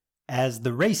As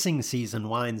the racing season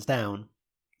winds down,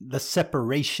 the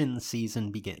separation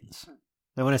season begins.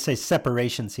 Now, when I say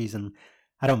separation season,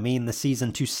 I don't mean the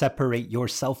season to separate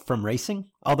yourself from racing,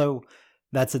 although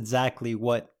that's exactly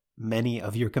what many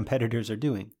of your competitors are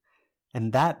doing.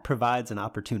 And that provides an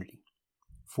opportunity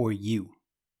for you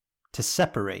to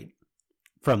separate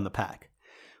from the pack.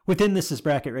 Within This Is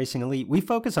Bracket Racing Elite, we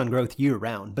focus on growth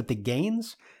year-round, but the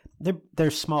gains,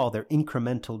 they're small, they're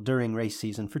incremental during race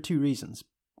season for two reasons.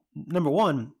 Number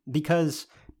one, because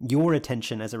your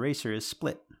attention as a racer is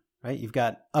split, right? You've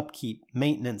got upkeep,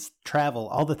 maintenance, travel,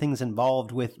 all the things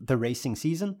involved with the racing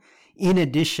season, in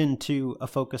addition to a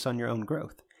focus on your own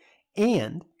growth.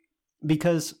 And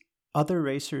because other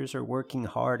racers are working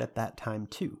hard at that time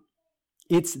too.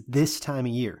 It's this time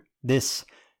of year, this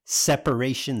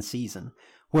separation season,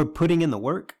 where putting in the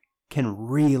work can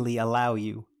really allow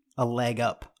you a leg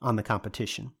up on the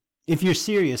competition. If you're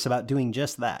serious about doing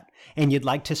just that, and you'd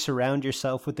like to surround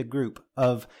yourself with a group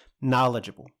of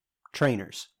knowledgeable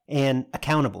trainers and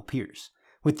accountable peers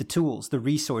with the tools, the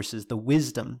resources, the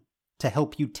wisdom to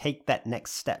help you take that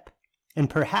next step, and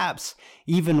perhaps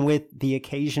even with the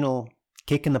occasional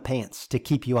kick in the pants to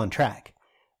keep you on track,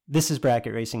 This Is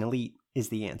Bracket Racing Elite is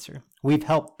the answer. We've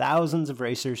helped thousands of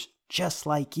racers just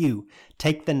like you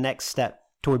take the next step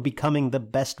toward becoming the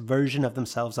best version of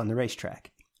themselves on the racetrack.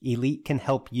 Elite can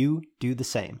help you do the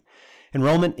same.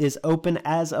 Enrollment is open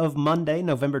as of Monday,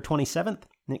 November 27th,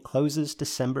 and it closes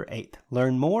December 8th.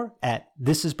 Learn more at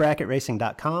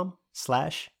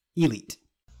thisisbracketracing.com/elite.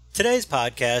 Today's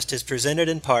podcast is presented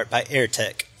in part by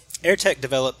AirTech. AirTech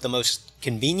developed the most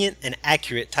convenient and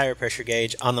accurate tire pressure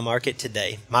gauge on the market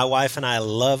today. My wife and I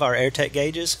love our AirTech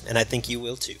gauges, and I think you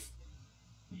will too.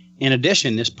 In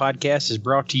addition, this podcast is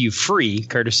brought to you free,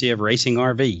 courtesy of Racing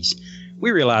RVs. We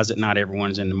realize that not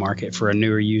everyone's in the market for a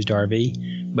new or used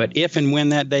RV, but if and when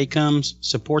that day comes,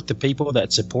 support the people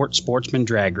that support sportsman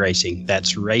drag racing.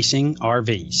 That's Racing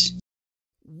RVs.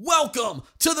 Welcome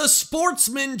to the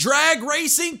Sportsman Drag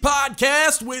Racing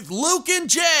Podcast with Luke and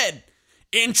Jed.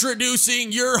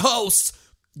 Introducing your hosts,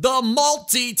 the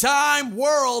multi-time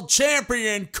world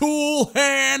champion Cool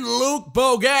Hand Luke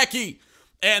Bogacki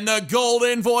and the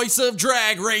golden voice of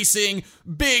drag racing,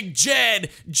 Big Jed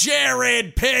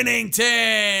Jared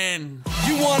Pennington.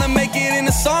 You wanna make it in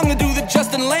a song to do the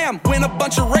Justin Lamb, win a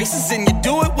bunch of races and you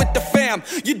do it with the fam.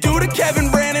 You do the Kevin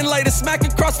Brandon, lay the smack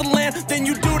across the land, then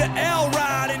you do the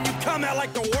L-Ride and you come out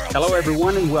like the world. Hello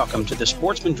everyone and welcome to the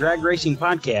Sportsman Drag Racing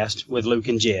Podcast with Luke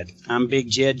and Jed. I'm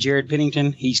Big Jed Jared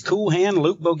Pennington. He's Cool Hand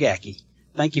Luke Bogacki.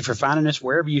 Thank you for finding us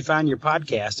wherever you find your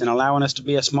podcast and allowing us to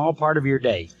be a small part of your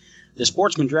day. The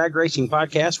Sportsman Drag Racing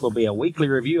Podcast will be a weekly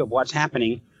review of what's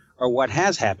happening or what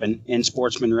has happened in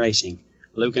sportsman racing.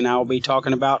 Luke and I will be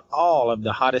talking about all of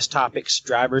the hottest topics,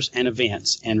 drivers, and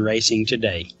events in racing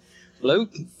today.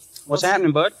 Luke, what's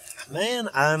happening, bud? Man,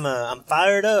 I'm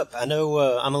fired up. I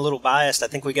know I'm a little biased. I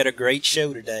think we got a great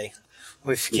show today.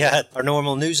 We've got our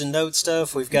normal news and notes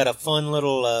stuff. We've got a fun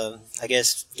little,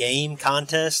 game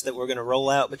contest that we're going to roll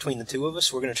out between the two of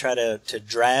us. We're going to try to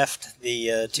draft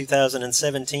the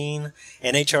 2017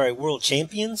 NHRA World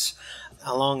Champions.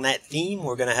 Along that theme,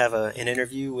 we're going to have an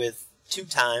interview with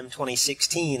two-time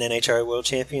 2016 NHRA World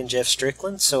Champion Jeff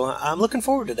Strickland. So I'm looking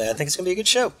forward to that. I think it's going to be a good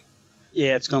show.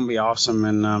 Yeah, it's going to be awesome,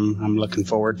 and I'm looking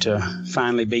forward to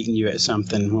finally beating you at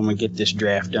something when we get this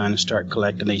draft done and start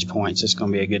collecting these points. It's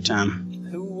going to be a good time.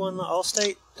 Who won the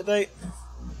All-State debate?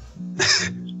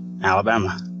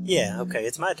 Alabama. Yeah, okay,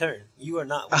 it's my turn. You are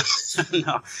not winning.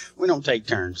 No, we don't take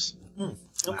turns.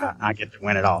 Okay. I get to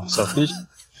win it all, so this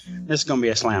is going to be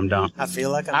a slam dunk. I feel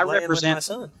like I'm playing with my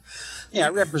son. Yeah, I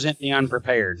represent the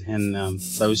unprepared, and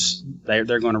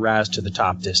they're going to rise to the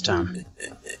top this time.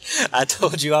 I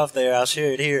told you off there, I'll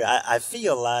share it here. I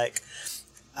feel like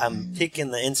I'm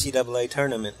picking the NCAA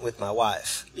tournament with my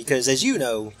wife because, as you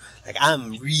know,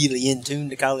 I'm really in tune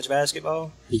to college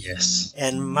basketball. Yes.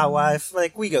 And my wife,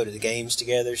 we go to the games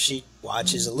together. She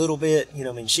watches a little bit.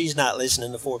 She's not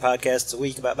listening to 4 podcasts a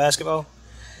week about basketball.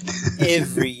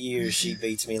 Every year she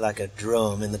beats me like a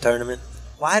drum in the tournament.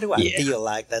 Why do I feel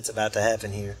like that's about to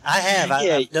happen here?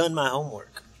 I've done my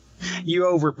homework. You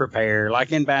over-prepare.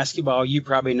 Like in basketball, you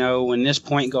probably know when this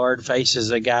point guard faces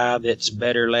a guy that's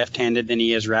better left-handed than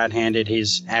he is right-handed,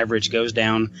 his average goes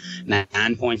down 9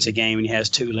 points a game and he has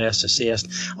 2 less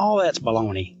assists. All that's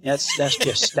baloney. That's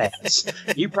just stats.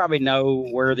 You probably know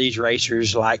where these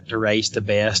racers like to race the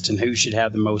best and who should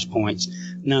have the most points.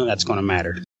 None of that's going to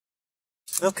matter.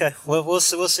 Okay. Well, we'll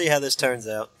see how this turns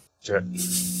out. Sure.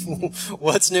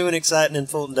 What's new and exciting in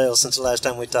Fulton Dale since the last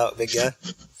time we talked, big guy?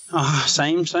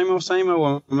 Same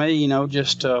old with me,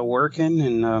 just working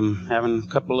and having a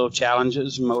couple of little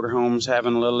challenges. Motorhome's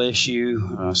having a little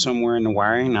issue somewhere in the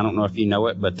wiring. I don't know if you know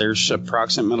it, but there's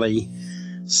approximately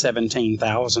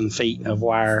 17,000 feet of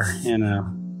wire in a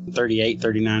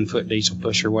 39-foot diesel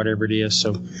pusher, whatever it is.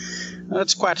 So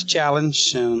that's quite a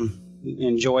challenge.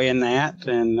 Enjoying that.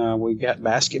 And we've got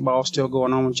basketball still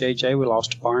going on with JJ. We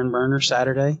lost a barn burner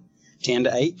Saturday,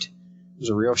 10-8. It was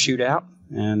a real shootout.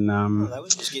 And that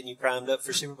was just getting you primed up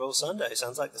for Super Bowl Sunday.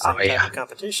 Sounds like the same type of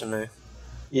competition there.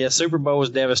 Yeah, Super Bowl was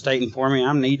devastating for me.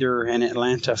 I'm neither an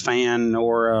Atlanta fan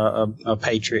nor a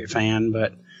Patriot fan,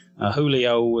 but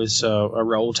Julio was a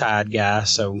Roll Tide guy,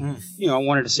 so I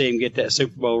wanted to see him get that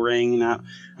Super Bowl ring, and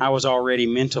I was already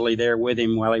mentally there with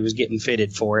him while he was getting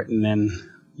fitted for it, and then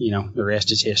the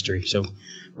rest is history. So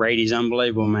Brady's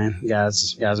unbelievable, man.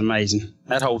 Guy's amazing.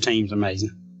 That whole team's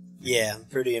amazing. Yeah,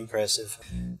 pretty impressive.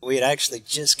 We had actually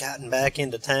just gotten back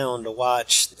into town to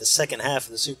watch the second half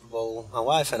of the Super Bowl. My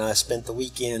wife and I spent the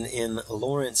weekend in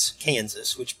Lawrence,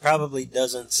 Kansas, which probably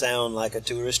doesn't sound like a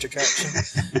tourist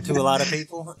attraction to a lot of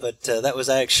people, but that was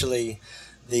actually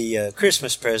the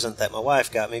Christmas present that my wife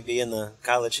got me. Being the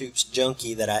college hoops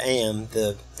junkie that I am,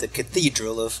 the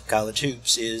cathedral of college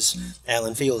hoops is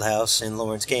Allen Fieldhouse in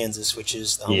Lawrence, Kansas, which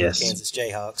is the home of the Kansas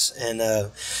Jayhawks.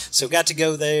 And so got to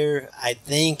go there. I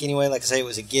think, anyway, like I say, it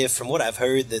was a gift. From what I've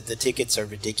heard, that the tickets are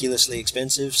ridiculously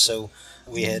expensive, so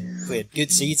we had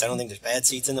good seats. I don't think there's bad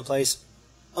seats in the place.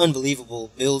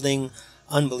 Unbelievable building.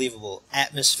 Unbelievable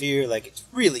atmosphere. Like, it's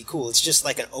really cool. It's just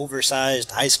like an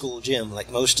oversized high school gym. Like,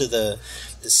 most of the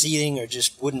seating are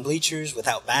just wooden bleachers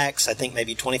without backs. I think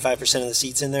maybe 25% of the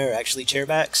seats in there are actually chair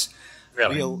backs.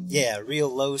 Really? Real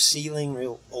low ceiling,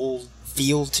 real old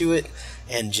feel to it,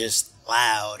 and just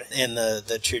loud. And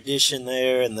the tradition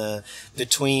there, and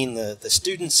between the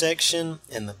student section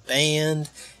and the band,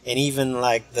 and even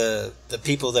like the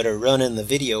people that are running the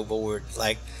video board,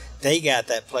 like, they got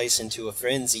that place into a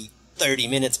frenzy 30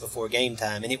 minutes before game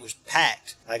time, and it was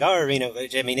packed. Like, our arena,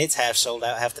 I mean, it's half sold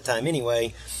out half the time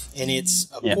anyway, and it's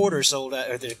a quarter sold out,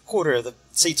 or the quarter of the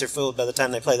seats are filled by the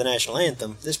time they play the national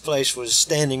anthem. This place was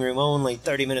standing room only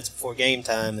 30 minutes before game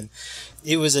time, and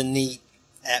it was a neat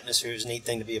atmosphere. It was a neat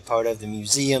thing to be a part of. The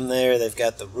museum there, they've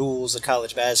got the rules of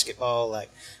college basketball.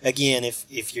 Like, again,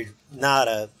 if you're not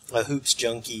a hoops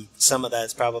junkie, some of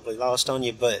that's probably lost on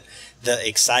you, but the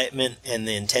excitement and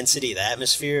the intensity, the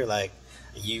atmosphere, like,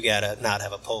 you gotta not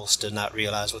have a pulse to not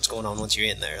realize what's going on once you're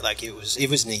in there. Like, it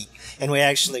was neat. And we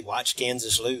actually watched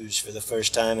Kansas lose for the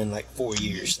first time in like 4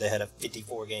 years. They had a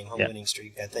 54-game home winning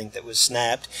streak, I think, that was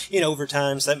snapped in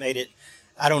overtime. So that made it,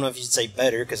 I don't know if you'd say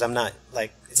better, because I'm not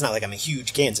like, it's not like I'm a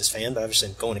huge Kansas fan, but obviously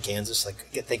I'm going to Kansas. Like,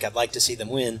 I think I'd like to see them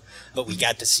win, but we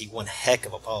got to see one heck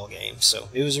of a ball game. So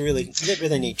it was a really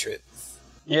neat trip.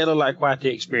 Yeah, it looked like quite the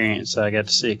experience. I got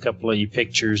to see a couple of your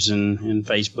pictures and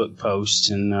Facebook posts,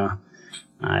 and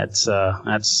that's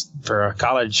for a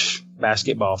college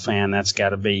basketball fan, that's got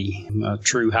to be a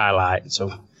true highlight.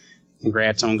 So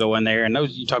congrats on going there. And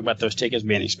you talk about those tickets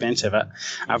being expensive.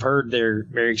 I've heard they're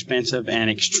very expensive and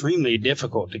extremely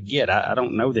difficult to get. I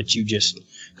don't know that you just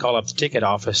call up the ticket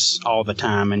office all the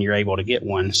time and you're able to get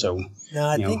one. So no,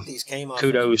 I think these came off.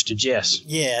 Kudos to Jess.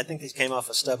 Yeah, I think these came off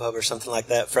of StubHub or something like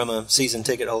that from a season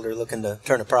ticket holder looking to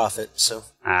turn a profit. So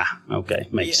okay,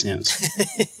 makes sense.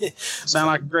 Sound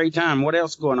like a great time. What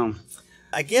else going on?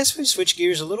 I guess we switch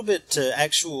gears a little bit to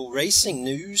actual racing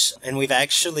news, and we've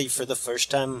actually, for the first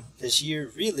time this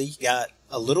year, really got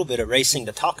a little bit of racing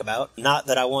to talk about. Not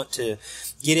that I want to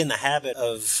get in the habit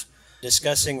of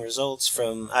discussing results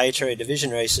from NHRA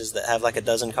division races that have like a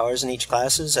dozen cars in each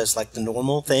classes as like the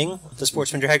normal thing, the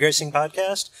Sportsman Drag Racing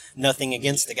podcast. Nothing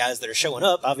against the guys that are showing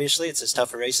up. Obviously, it's as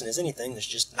tough a racing as anything. There's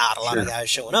just not a lot of guys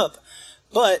showing up.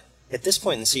 But at this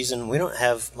point in the season, we don't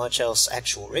have much else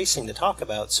actual racing to talk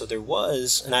about, so there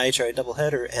was an NHRA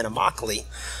doubleheader and a Immokalee,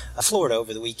 Florida,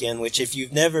 over the weekend, which if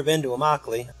you've never been to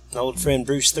Immokalee, an old friend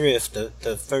Bruce Thrift,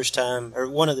 the first time, or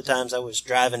one of the times I was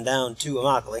driving down to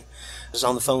Immokalee, I was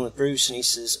on the phone with Bruce, and he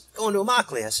says, "Going to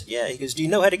Immokalee?" I said, "Yeah." He goes, "Do you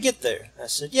know how to get there?" I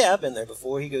said, "Yeah, I've been there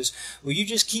before." He goes, "Well, you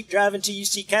just keep driving till you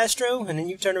see Castro, and then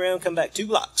you turn around and come back 2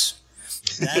 blocks.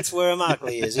 That's where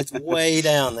Immokalee is. It's way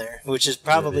down there, which is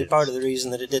probably part of the reason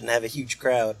that it didn't have a huge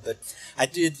crowd. But I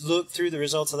did look through the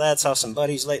results of that, saw some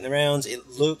buddies late in the rounds.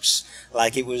 It looks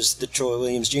like it was the Troy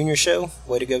Williams Jr. show.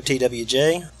 Way to go,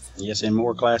 TWJ. Yes, in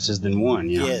more classes than one.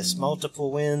 Yes,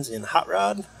 multiple wins in Hot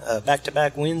Rod,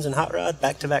 back-to-back wins in Hot Rod,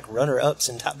 back-to-back runner-ups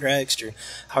in Top Dragster.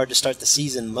 Hard to start the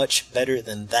season much better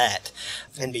than that.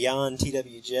 And beyond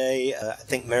TWJ, I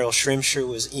think Merrill Shrimsher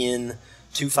was in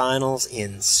 2 finals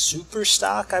in super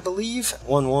stock, I believe.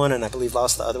 Won, and I believe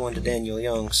lost the other one to Daniel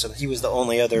Young. So he was the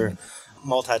only other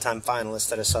multi-time finalist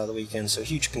that I saw the weekend. So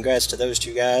huge congrats to those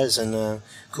 2 guys, and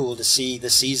cool to see the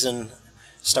season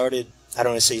started. I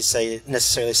don't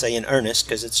necessarily say in earnest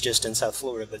because it's just in South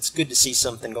Florida, but it's good to see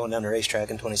something going down the racetrack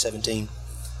in 2017.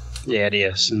 Yeah, it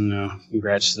is, and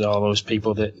congrats to all those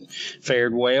people that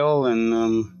fared well,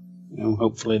 and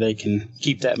hopefully they can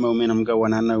keep that momentum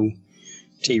going. I know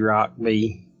T-Rock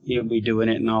he'll be doing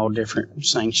it in all different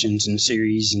sanctions and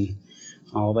series and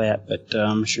all that, but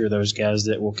I'm sure those guys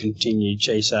that will continue to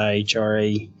chase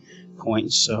NHRA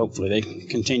points, so hopefully they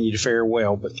continue to fare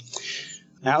well. But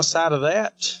outside of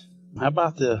that, how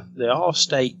about the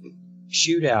All-State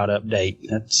Shootout update?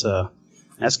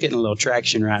 That's getting a little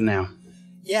traction right now.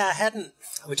 Yeah, I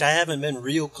haven't been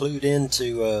real clued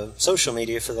into social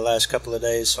media for the last couple of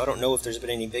days, so I don't know if there's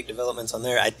been any big developments on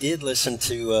there. I did listen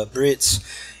to Britt's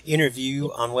interview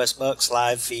on Wes Buck's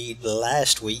live feed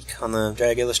last week on the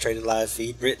Drag Illustrated live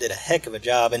feed. Britt did a heck of a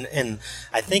job, and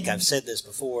I think I've said this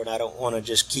before, and I don't want to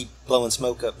just keep blowing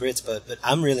smoke up Britt's butt, but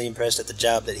I'm really impressed at the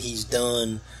job that he's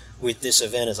done with this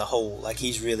event as a whole. Like,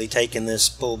 he's really taken this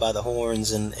bull by the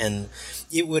horns, and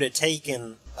it would have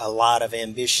taken a lot of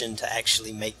ambition to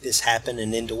actually make this happen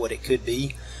and into what it could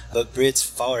be, but Britt's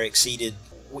far exceeded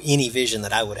any vision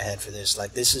that I would have had for this.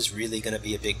 Like, this is really going to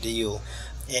be a big deal,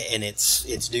 and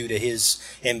it's due to his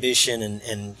ambition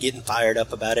and getting fired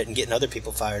up about it and getting other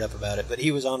people fired up about it. But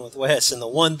he was on with Wes, and the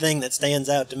one thing that stands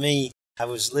out to me, I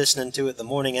was listening to it the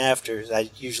morning after. I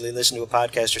usually listen to a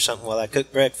podcast or something while I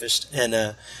cook breakfast,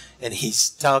 and he's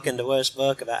talking to Wes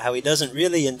Buck about how he doesn't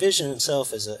really envision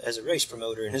himself as a race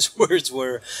promoter. And his words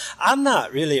were, "I'm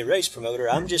not really a race promoter.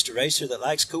 I'm just a racer that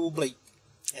likes cool bleep."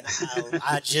 And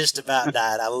I just about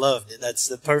died. I loved it. That's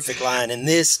the perfect line. And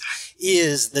this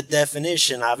is the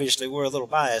definition. Obviously, we're a little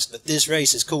biased, but this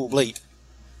race is cool bleep.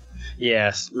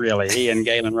 Yes, really. He and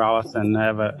Galen Rollison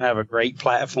have a great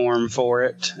platform for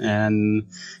it, and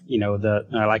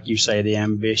like you say, the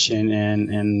ambition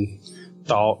and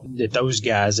thought that those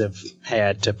guys have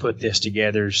had to put this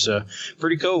together is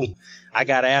pretty cool. I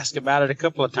got asked about it a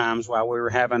couple of times while we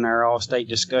were having our all-state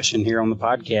discussion here on the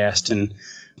podcast, and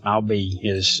I'll be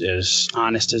as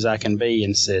honest as I can be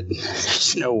and said,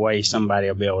 there's no way somebody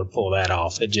will be able to pull that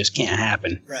off. It just can't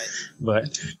happen. Right.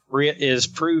 But Britt is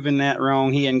proving that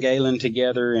wrong, he and Galen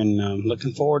together, and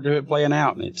looking forward to it playing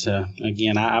out. It's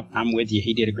again, I'm with you.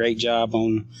 He did a great job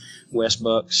on Wes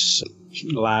Buck's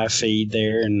live feed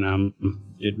there, and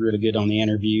did really good on the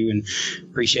interview, and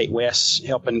appreciate Wes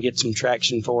helping get some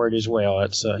traction for it as well.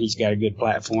 He's got a good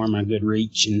platform, a good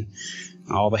reach, and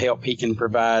all the help he can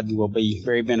provide will be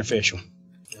very beneficial.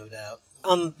 No doubt.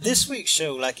 On this week's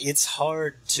show, it's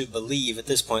hard to believe at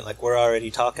this point, we're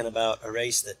already talking about a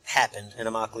race that happened in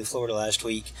Immokalee, Florida last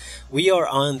week. We are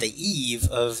on the eve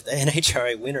of the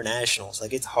NHRA Winter Nationals.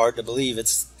 It's hard to believe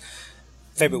it's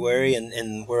February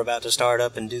and we're about to start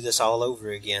up and do this all over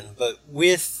again. But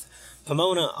with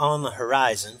Pomona on the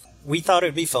horizon, we thought it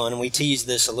would be fun, and we teased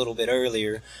this a little bit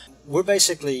earlier. We're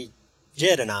basically,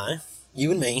 Jed and I,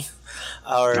 you and me,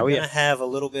 are going to have a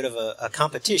little bit of a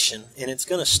competition, and it's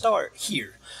going to start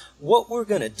here. What we're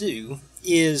going to do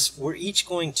is we're each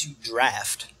going to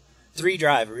draft 3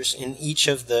 drivers in each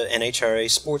of the NHRA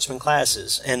sportsman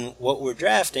classes, and what we're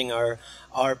drafting are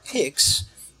our picks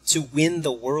to win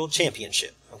the world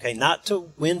championship. Okay, not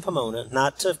to win Pomona,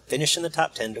 not to finish in the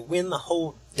top 10, to win the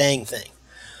whole dang thing.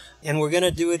 And we're going to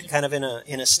do it kind of in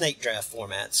a snake draft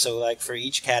format. So, for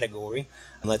each category,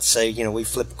 let's say, we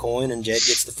flip a coin and Jed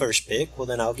gets the first pick. Well,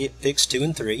 then I'll get picks 2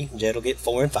 and 3. Jed will get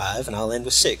 4 and 5, and I'll end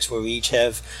with 6, where we each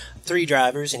have 3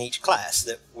 drivers in each class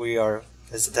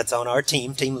that's on our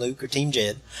team, Team Luke or Team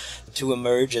Jed, to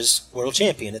emerge as world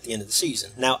champion at the end of the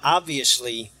season. Now,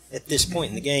 obviously, at this point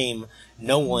in the game,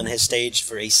 no one has staged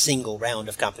for a single round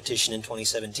of competition in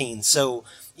 2017. So,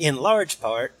 in large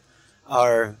part,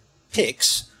 our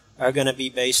picks are going to be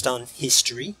based on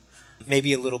history,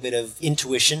 maybe a little bit of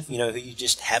intuition, who you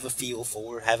just have a feel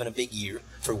for, having a big year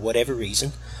for whatever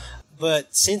reason.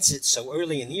 But since it's so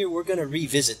early in the year, we're going to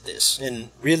revisit this. And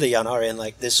really, on our end,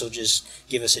 this will just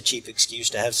give us a cheap excuse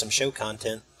to have some show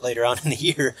content later on in the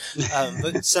year.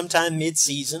 But sometime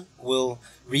mid-season, we'll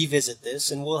revisit this,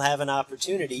 and we'll have an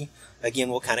opportunity. Again,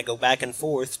 we'll kind of go back and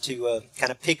forth to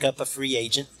kind of pick up a free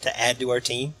agent to add to our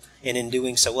team. And in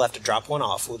doing so, we'll have to drop one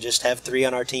off. We'll just have 3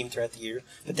 on our team throughout the year,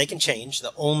 but they can change.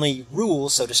 The only rule,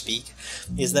 so to speak,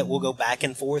 is that we'll go back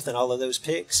and forth in all of those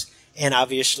picks. And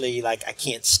obviously, I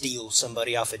can't steal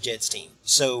somebody off of Jed's team.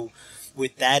 So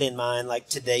with that in mind,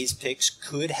 today's picks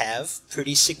could have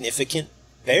pretty significant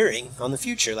bearing on the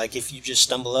future. Like if you just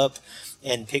stumble up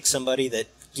and pick somebody that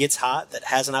gets hot, that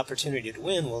has an opportunity to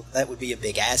win, well, that would be a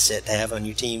big asset to have on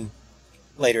your team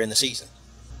later in the season.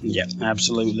 Yeah,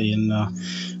 absolutely. And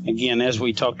again, as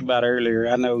we talked about earlier,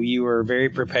 I know you are very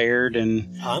prepared,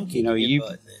 and I'm keeping your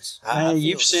butt in this. I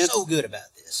feel so good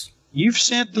about this. You've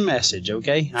sent the message,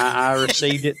 okay? I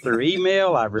received it through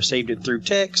email, I received it through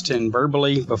text, and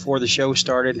verbally before the show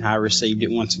started, I received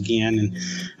it once again. And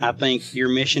I think your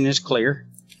mission is clear.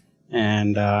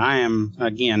 And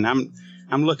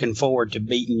I'm looking forward to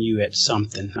beating you at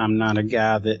something. I'm not a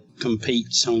guy that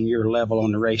competes on your level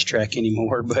on the racetrack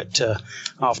anymore, but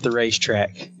off the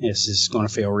racetrack, this is going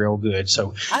to feel real good.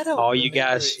 So I don't all you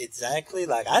guys exactly,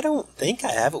 like, I don't think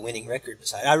I have a winning record.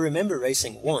 I remember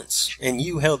racing once, and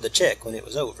you held the check when it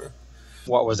was over.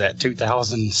 What was that,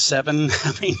 2007?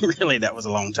 I mean, really, that was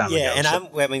a long time ago. Yeah,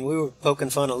 and we were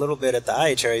poking fun a little bit at the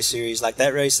NHRA series. Like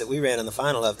that race that we ran in the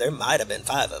final of, there might have been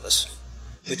 5 of us.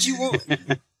 But you won.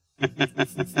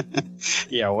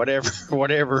 Yeah,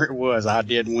 whatever it was, I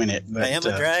did win it. But,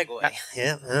 Bama Dragway.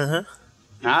 Yeah,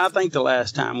 I think the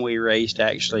last time we raced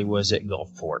actually was at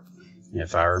Gulfport,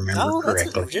 if I remember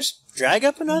correctly. Just drag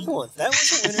up another one. That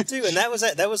was a winner too, and that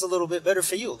was a little bit better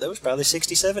field. There was probably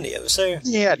 60, 70 of us there.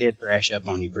 Yeah, I did thrash up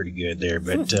on you pretty good there,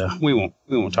 but we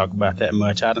won't talk about that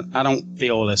much. I don't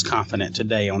feel as confident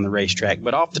today on the racetrack,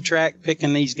 but off the track,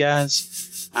 picking these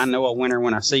guys, I know a winner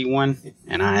when I see one,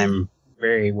 and I am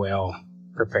very well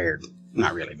prepared.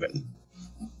 Not really, but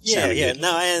yeah.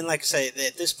 No, and like I say,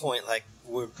 at this point, like,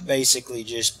 we're basically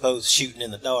just both shooting in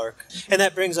the dark. And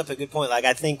that brings up a good point. Like,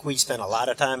 I think we spent a lot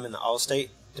of time in the All-State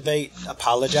debate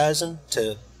apologizing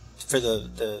for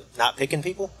the not picking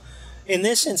people. In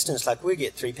this instance, like, we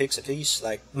get 3 picks apiece.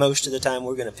 Like, most of the time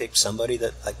we're going to pick somebody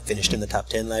that, like, finished in the top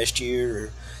 10 last year, or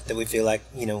that we feel like,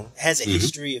 has a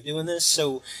history of doing this.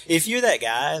 So if you're that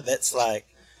guy that's, like,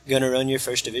 going to run your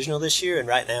first divisional this year, and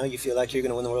right now you feel like you're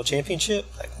going to win the world championship,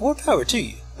 like, more power to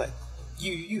you. Like,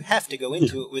 you have to go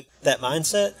into it with that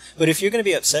mindset. But if you're going to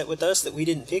be upset with us that we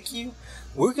didn't pick you,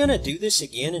 we're going to do this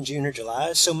again in June or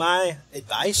July. So my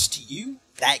advice to you,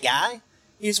 that guy,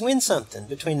 is win something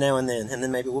between now and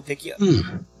then maybe we'll pick you up.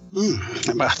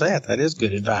 How about that? That is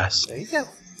good advice. There you go.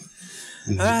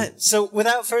 All right. So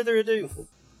without further ado,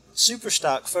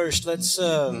 Superstock first. Let's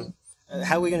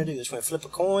how are we going to do this? We're going to flip a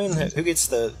coin? Who gets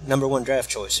the number 1 draft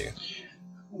choice here?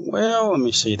 Well, let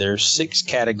me see. There's 6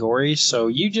 categories, so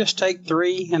you just take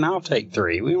 3 and I'll take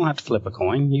 3. We don't have to flip a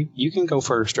coin. You can go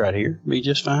first right here. Be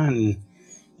just fine,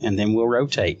 and then we'll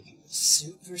rotate.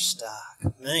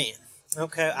 Superstock. Man.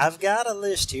 Okay, I've got a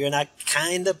list here, and I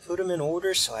kind of put them in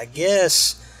order, so I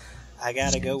guess I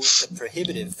got to go with the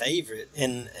prohibitive favorite.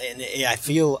 And I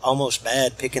feel almost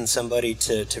bad picking somebody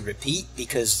to repeat,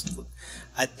 because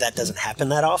that doesn't happen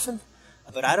that often.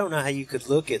 But I don't know how you could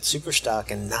look at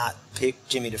Superstock and not pick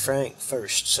Jimmy DeFrank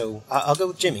first. So I'll go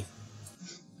with Jimmy.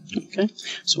 Okay.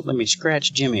 So let me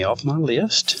scratch Jimmy off my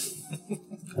list.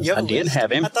 I did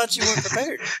have him. I thought you weren't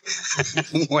prepared.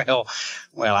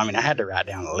 well, I mean, I had to write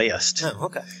down a list. Oh,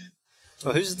 okay.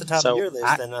 Well, who's at the top of your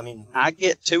list then? I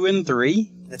get 2 and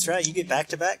 3. That's right. You get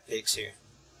back-to-back picks here.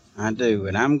 I do.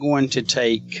 And I'm going to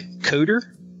take Cooter.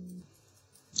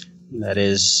 That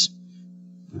is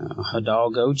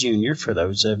Hidalgo Jr., for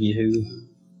those of you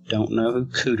who don't know who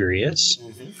Cooter is.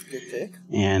 Mm-hmm. Good pick.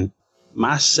 And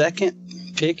my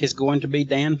second pick is going to be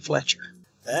Dan Fletcher.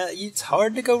 It's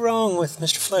hard to go wrong with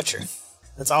Mr. Fletcher.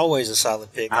 That's always a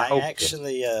solid pick. I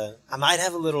might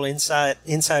have a little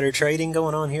insider trading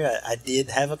going on here. I did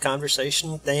have a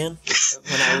conversation with Dan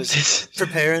when I was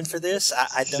preparing for this.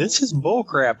 This is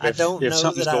bullcrap. I don't know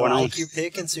that I like your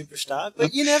pick in Superstock,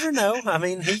 but you never know. I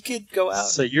mean, he could go out.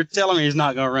 So you're telling me he's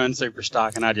not going to run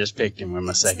Superstock, and I just picked him with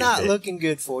my second pick. It's not looking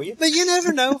good for you, but you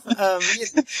never know.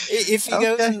 If he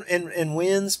goes and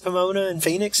wins Pomona and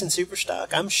Phoenix in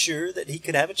Superstock, I'm sure that he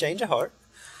could have a change of heart.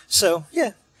 So,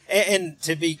 yeah. And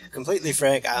to be completely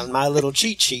frank, on my little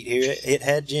cheat sheet here, it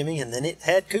had Jimmy and then it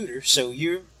had Cooter. So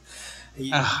you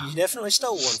definitely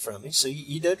stole one from me. So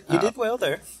you did well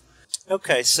there.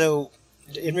 Okay, so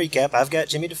in recap, I've got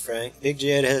Jimmy DeFrank. Big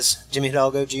Jed has Jimmy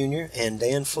Hidalgo Jr. and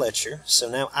Dan Fletcher. So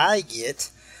now I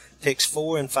get picks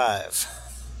 4 and 5.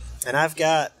 And I've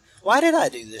got... Why did I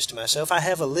do this to myself? I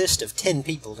have a list of 10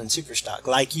 people in Superstock,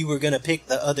 like you were going to pick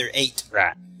the other 8.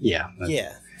 Right. Yeah.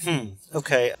 Yeah.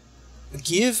 Okay.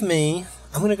 Give me,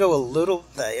 I'm going to go a little,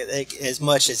 as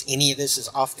much as any of this is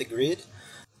off the grid,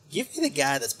 give me the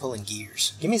guy that's pulling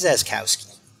gears. Give me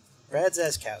Zaskowski. Brad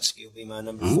Zaskowski will be my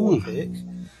number 4 pick.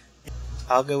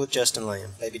 I'll go with Justin Lamb,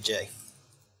 Baby J.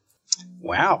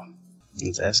 Wow.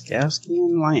 Zaskowski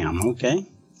and Lamb, okay.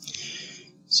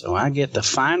 So I get the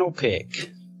final pick.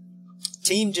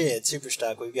 Team Jed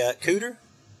Superstock. We've got Cooter,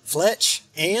 Fletch,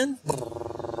 and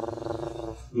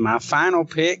my final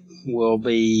pick will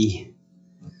be,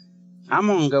 I'm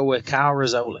going to go with Kyle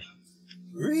Rizzoli.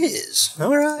 Riz.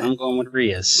 All right. I'm going with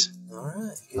Riz. All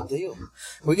right. Good deal.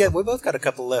 We both got a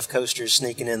couple left coasters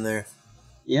sneaking in there.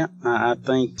 Yeah, I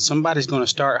think somebody's going to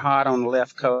start hot on the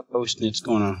left coast, and it's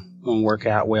going to work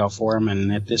out well for them.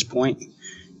 And at this point,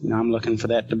 I'm looking for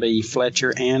that to be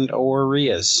Fletcher and or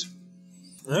Riz.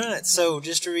 All right. So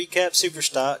just to recap,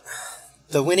 Superstock,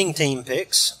 the winning team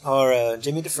picks are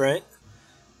Jimmy DeFrank,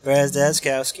 Brad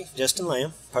Dazkowski, Justin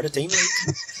Lamb, part of Team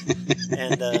Luke,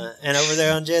 and over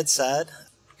there on Jed's side,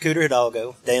 Cooter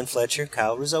Hidalgo, Dan Fletcher,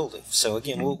 Kyle Rizzoli. So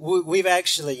again, we've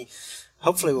actually,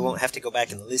 hopefully we won't have to go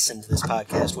back and listen to this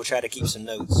podcast. We'll try to keep some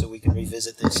notes so we can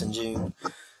revisit this in June,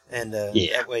 and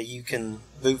that way you can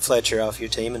boot Fletcher off your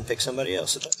team and pick somebody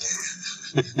else at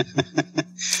that.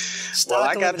 Well,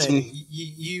 I got some.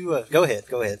 You go ahead.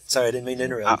 Sorry, I didn't mean to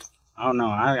interrupt. Oh, no,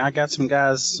 I got some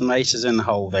guys, some aces in the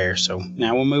hole there. So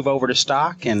now we'll move over to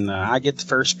stock, and I get the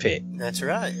first pick. That's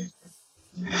right.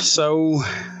 So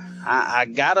I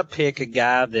got to pick a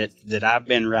guy that I've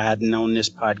been riding on this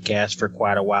podcast for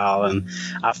quite a while, and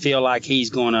I feel like he's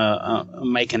going to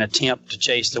make an attempt to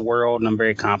chase the world, and I'm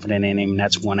very confident in him, and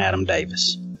that's one Adam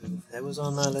Davis. That was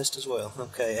on my list as well.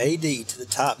 Okay, AD to the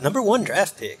top. Number 1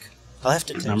 draft pick. I'll have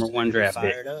to text Number 1 draft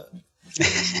pick. Fired up.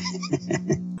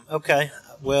 Okay.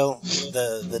 Well,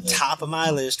 the top of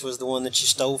my list was the one that you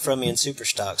stole from me in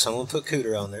Superstock, so I'm gonna put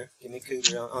Cooter on there. Give me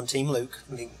Cooter on Team Luke.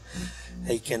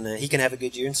 He can have a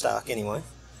good year in stock anyway.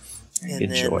 And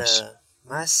good choice.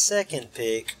 My second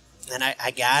pick, and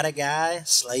I got a guy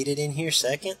slated in here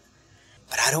second,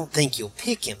 but I don't think you'll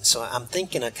pick him. So I'm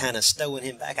thinking of kind of stowing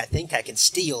him back. I think I can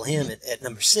steal him at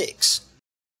number 6.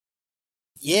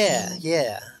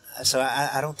 Yeah. So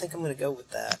I don't think I'm gonna go with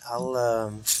that. I'll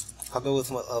go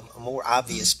with a more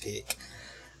obvious pick.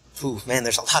 Ooh, man,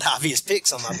 there's a lot of obvious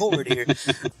picks on my board here.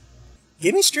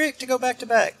 Give me Strick to go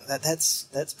back-to-back.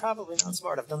 That's probably not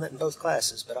smart. I've done that in both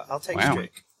classes, but I'll take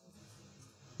Strick.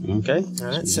 Okay. All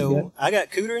right, so I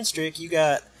got Cooter and Strick. You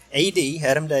got AD,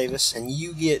 Adam Davis, and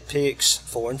you get picks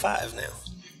 4 and 5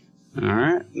 now. All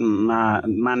right.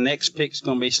 My next pick's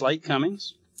going to be Slate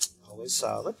Cummings. Always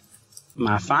solid.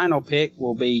 My final pick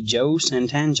will be Joe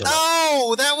Santangelo.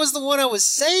 Oh, that was the one I was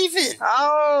saving.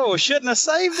 Oh, shouldn't have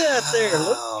saved that there.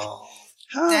 Oh,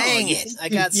 dang it. I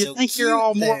got you so think you're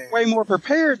all way more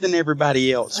prepared than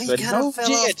everybody else. Oh, but no,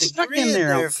 it's stuck in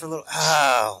there. For a little.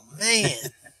 Oh, man.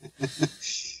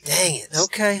 Dang it.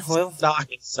 Okay, well. Stock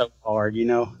is so hard,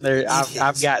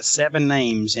 I've got 7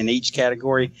 names in each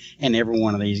category, and every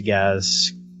one of these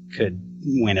guys could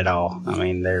win it all. I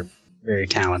mean, they're very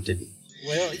talented.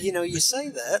 Well, you say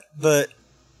that, but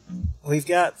we've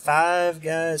got 5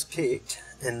 guys picked,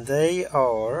 and they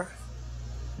are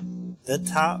the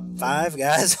top 5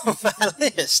 guys on my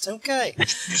list. Okay.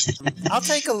 I'll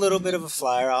take a little bit of a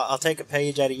flyer. I'll take a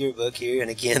page out of your book here,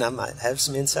 and again, I might have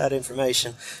some inside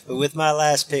information, but with my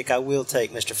last pick, I will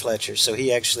take Mr. Fletcher, so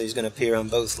he actually is going to appear on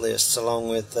both lists along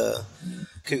with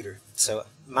Cooter. So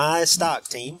my stock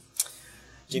team,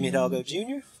 Jimmy Hidalgo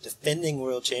Jr., defending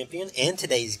world champion, and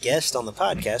today's guest on the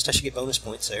podcast, I should get bonus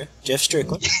points there, Jeff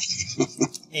Strickland,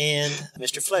 and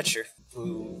Mr. Fletcher,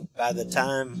 who by the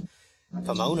time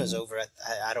Pomona's over,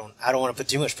 I don't want to put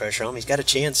too much pressure on him. He's got a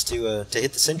chance to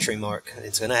hit the century mark.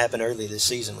 It's going to happen early this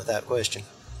season without question.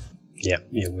 Yep,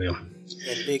 it will.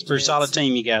 And pretty solid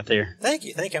team you got there. Thank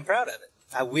you. I'm proud of it.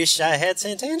 I wish I had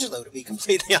Santangelo, to be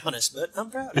completely honest, but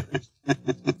I'm proud of it.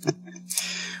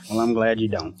 Well, I'm glad you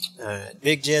don't. All right.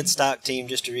 Big Jed stock team,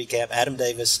 just to recap, Adam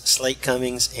Davis, Slate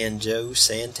Cummings, and Joe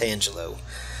Santangelo.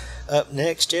 Up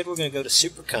next, Jed, we're going to go to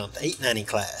Super Comp, the 890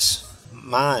 class.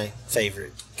 My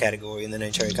favorite category in the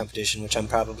NHRA competition, which I'm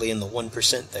probably in the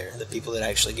 1% there, the people that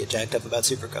actually get jacked up about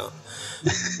Super Comp.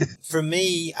 For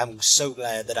me, I'm so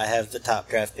glad that I have the top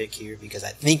draft pick here because I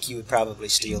think you would probably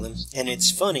steal him. And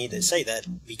it's funny to say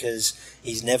that because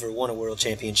he's never won a world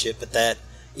championship, but that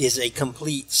is a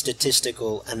complete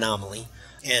statistical anomaly.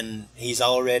 And he's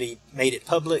already made it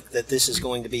public that this is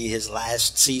going to be his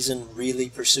last season really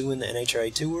pursuing the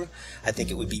NHRA Tour. I think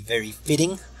it would be very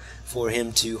fitting for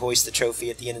him to hoist the trophy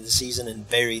at the end of the season, and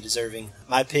very deserving.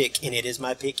 My pick, and it is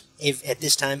my pick at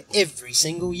this time every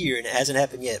single year, and it hasn't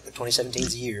happened yet, but 2017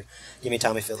 is a year. Give me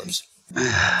Tommy Phillips.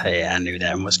 Yeah, I knew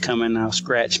that one was coming. I'll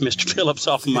scratch Mr. Phillips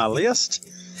off of my list.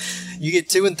 You get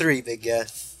 2 and 3, big guy.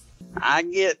 I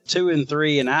get 2 and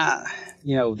 3, and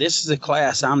this is a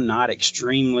class I'm not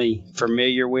extremely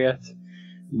familiar with,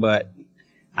 but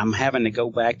I'm having to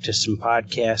go back to some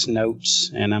podcast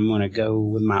notes, and I'm going to go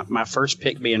with my first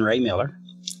pick being Ray Miller.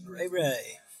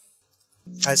 Ray.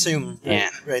 I assume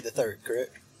Ray the Third,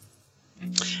 correct?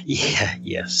 Yeah,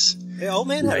 yes. Yeah, old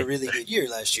man had a really good year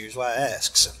last year, is why I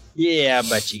asked. So. Yeah,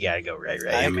 but you got to go Ray.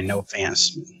 I mean, no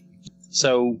offense.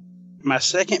 So my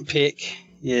second pick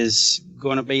is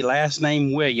going to be last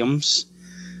name Williams.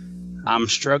 I'm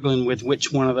struggling with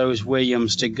which one of those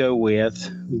Williams to go with,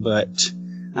 but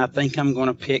I think I'm going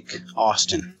to pick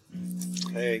Austin.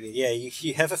 Very good. Yeah,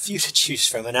 you have a few to choose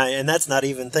from, and that's not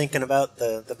even thinking about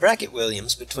the bracket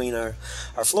Williams between our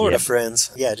Florida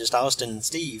friends. Yeah, just Austin and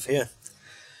Steve. Yeah.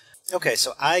 Okay,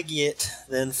 so I get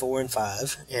then 4 and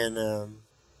 5, and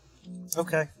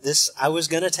okay, I was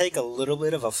gonna take a little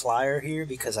bit of a flyer here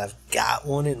because I've got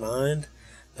one in mind,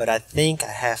 but I think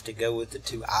I have to go with the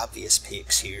two obvious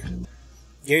picks here.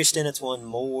 Gary Stennett's won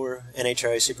more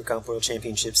NHRA Super Comp World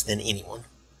Championships than anyone,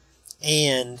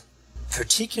 and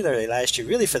particularly last year,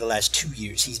 really for the last 2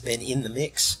 years, he's been in the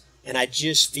mix, and I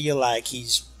just feel like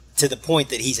he's to the point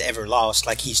that he's ever lost,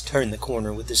 like he's turned the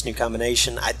corner with this new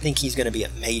combination. I think he's going to be a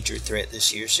major threat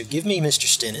this year, so give me Mr.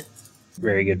 Stennett.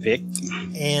 Very good pick.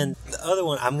 And the other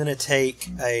one, I'm going to take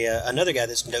another guy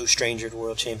that's no stranger to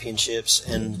World Championships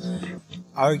and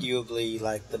arguably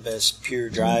like the best pure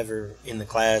driver in the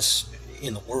class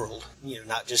in the world,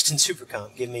 not just in Super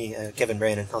Comp. Give me Kevin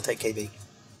Brannon. I'll take KB.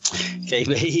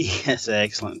 KB, that's an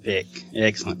excellent pick.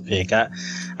 Excellent pick.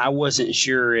 I wasn't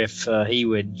sure if he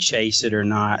would chase it or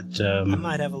not. I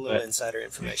might have a little insider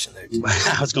information there, too.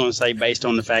 I was going to say, based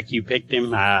on the fact you picked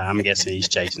him, I'm guessing he's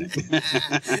chasing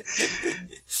it.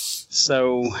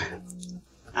 So,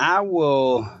 I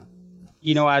will,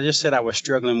 I just said I was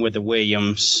struggling with the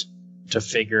Williams to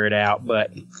figure it out,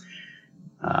 but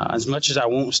as much as I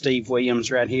want Steve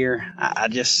Williams right here,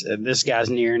 this guy's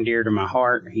near and dear to my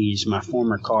heart. He's my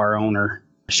former car owner,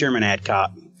 Sherman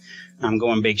Adcock. I'm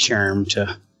going Big Sherm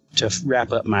to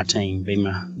wrap up my team, be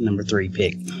my number 3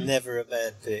 pick. Never a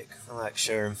bad pick. I like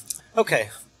Sherm. Okay,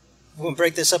 we're going to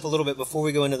break this up a little bit before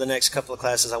we go into the next couple of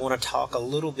classes. I want to talk a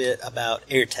little bit about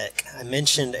AirTech. I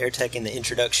mentioned AirTech in the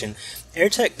introduction.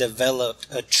 AirTech developed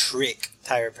a Trick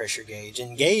tire pressure gauge,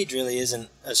 and gauge really isn't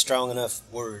a strong enough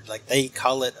word. Like, they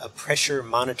call it a pressure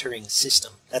monitoring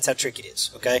system. That's how tricky it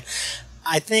is, okay?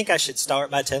 I think I should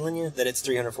start by telling you that it's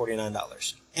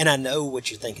 $349. And I know what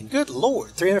you're thinking. Good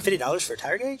Lord, $350 for a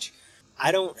tire gauge?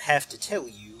 I don't have to tell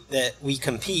you that we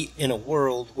compete in a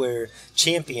world where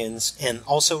champions and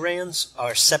also-rans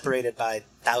are separated by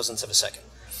thousandths of a second.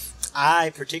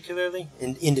 I particularly,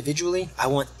 and individually, I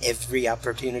want every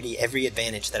opportunity, every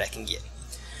advantage that I can get.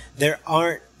 There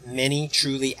aren't many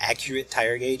truly accurate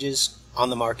tire gauges on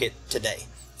the market today.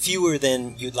 Fewer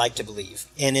than you'd like to believe.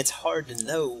 And it's hard to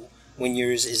know when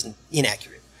yours is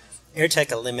inaccurate. AirTech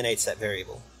eliminates that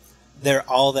variable. They're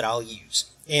all that I'll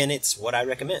use. And it's what I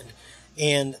recommend.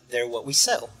 And they're what we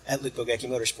sell at Luke Bogacki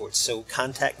Motorsports. So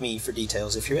contact me for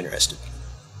details if you're interested.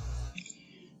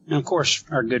 And, of course,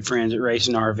 our good friends at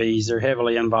Racing RVs, they're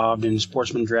heavily involved in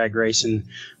sportsman drag racing.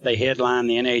 They headline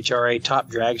the NHRA Top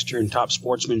Dragster and Top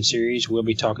Sportsman Series. We'll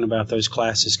be talking about those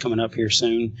classes coming up here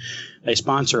soon. They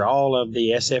sponsor all of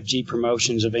the SFG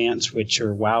Promotions events, which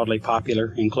are wildly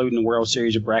popular, including the World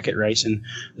Series of Bracket Racing,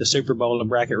 the Super Bowl of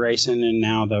Bracket Racing, and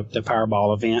now the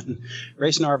Powerball event.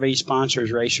 Racing RV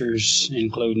sponsors racers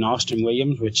including Austin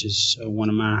Williams, which is one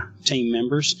of my team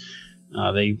members.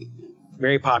 They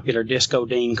very popular Disco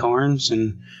Dean Carnes,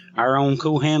 and our own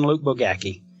cool hand Luke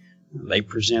Bogacki. They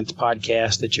present the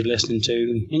podcast that you're listening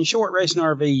to. In short, Racing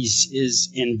RVs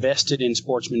is invested in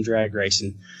sportsman drag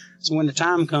racing. So when the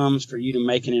time comes for you to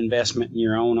make an investment in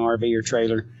your own RV or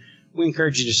trailer, we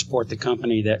encourage you to support the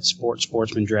company that supports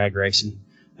sportsman drag racing.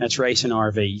 That's Racing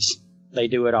RVs. They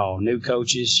do it all. New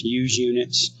coaches, used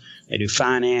units. They do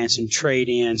finance and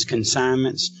trade-ins,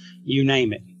 consignments. You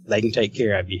name it. They can take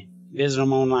care of you. Visit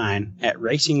them online at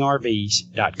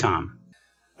racingrvs.com.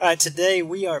 All right, today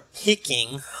we are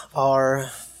predicting our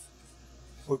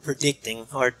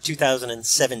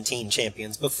 2017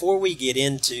 champions. Before we get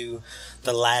into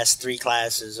the last 3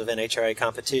 classes of NHRA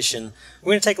competition,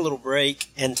 we're going to take a little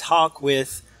break and talk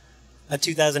with a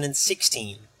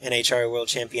 2016 NHRA World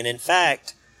Champion. In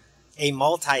fact, a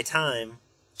multi-time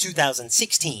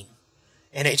 2016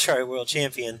 NHRA World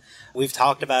Champion. We've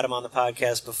talked about him on the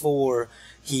podcast before.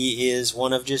 He is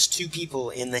one of just 2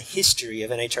 people in the history of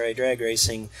NHRA drag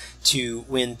racing to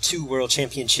win 2 World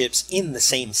Championships in the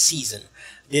same season.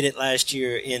 Did it last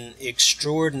year in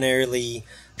extraordinarily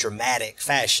dramatic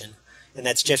fashion. And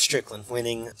that's Jeff Strickland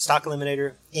winning Stock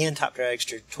Eliminator and Top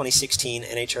Dragster 2016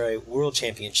 NHRA World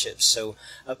Championships. So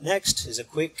up next is a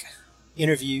quick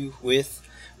interview with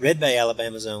Red Bay,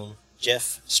 Alabama's own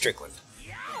Jeff Strickland.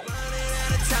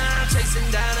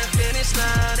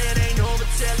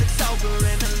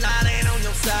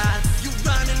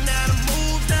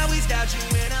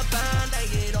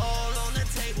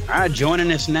 All right,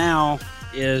 joining us now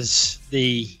is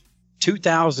the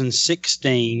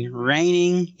 2016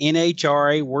 reigning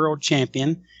NHRA world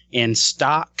champion in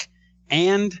stock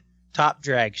and top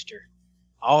dragster.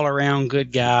 All around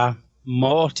good guy,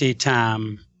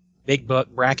 multi-time big buck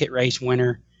bracket race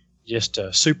winner, just a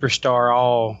superstar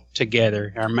all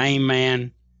together. Our main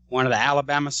man, one of the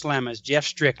Alabama Slammers, Jeff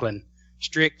Strickland.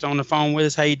 Strick's on the phone with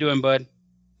us. How you doing, bud?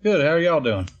 Good. How are y'all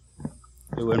doing?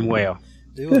 Doing well.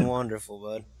 Doing wonderful,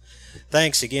 bud.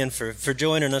 Thanks again for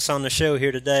joining us on the show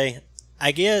here today.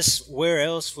 I guess where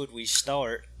else would we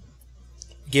start,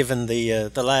 given the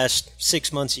last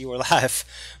 6 months of your life,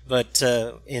 but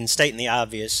in stating the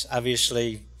obvious,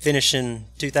 obviously finishing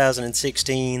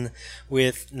 2016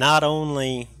 with not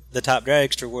only the Top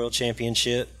Dragster World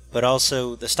Championship, but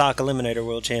also the Stock Eliminator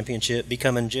World Championship,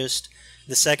 becoming just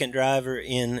the second driver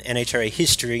in NHRA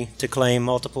history to claim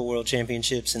multiple World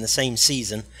Championships in the same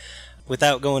season.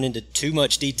 Without going into too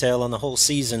much detail on the whole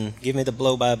season, give me the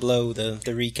blow-by-blow, the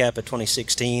recap of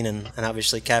 2016, and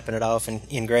obviously capping it off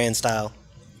in grand style.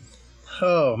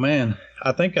 Oh, man.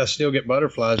 I think I still get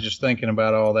butterflies just thinking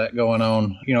about all that going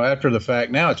on. You know, after the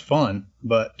fact, now it's fun,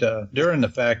 but during the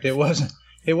fact, it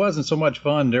wasn't so much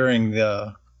fun during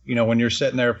the, you know, when you're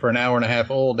sitting there for an hour and a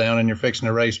half old down and you're fixing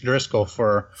to race Driscoll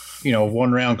for, you know,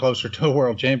 one round closer to a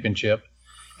world championship.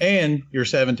 And you're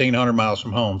 1,700 miles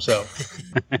from home. So,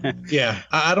 yeah,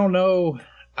 I don't know.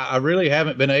 I really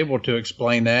haven't been able to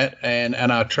explain that, and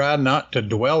I try not to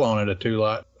dwell on it a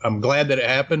lot. I'm glad that it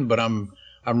happened, but I'm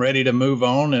ready to move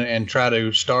on and try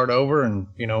to start over and,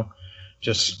 you know,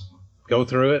 just go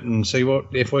through it and see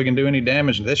if we can do any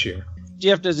damage this year.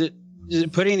 Jeff, does it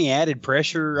put any added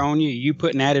pressure on you? You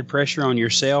putting added pressure on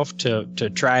yourself to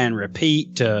try and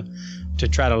repeat, to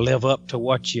try to live up to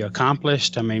what you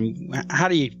accomplished? I mean, how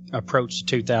do you approach the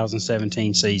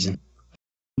 2017 season?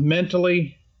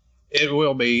 Mentally, it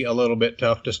will be a little bit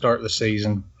tough to start the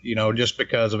season, you know, just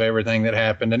because of everything that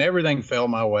happened, and everything fell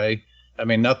my way. I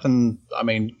mean,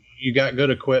 you got good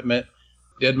equipment,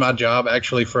 did my job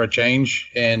actually for a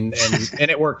change, and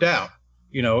it worked out.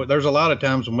 You know, there's a lot of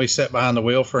times when we sit behind the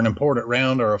wheel for an important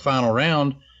round or a final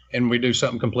round and we do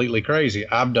something completely crazy.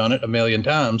 I've done it a million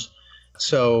times.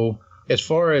 So as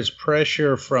far as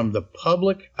pressure from the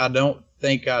public, I don't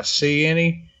think I see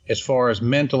any. As far as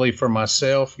mentally for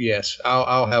myself, yes,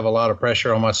 I'll have a lot of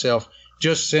pressure on myself,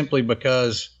 just simply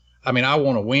because, I mean, I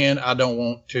want to win. I don't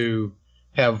want to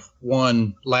have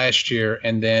won last year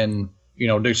and then, you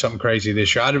know, do something crazy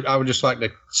this year. I would just like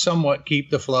to somewhat keep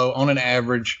the flow on an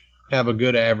average, have a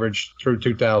good average through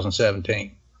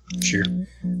 2017. Sure.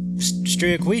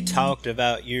 Strick, we talked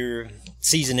about your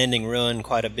season-ending run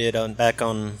quite a bit back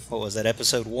on, what was that,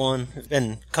 episode 1? It's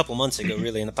been a couple months ago,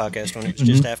 really, in the podcast when it was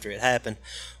just after it happened.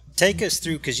 Take us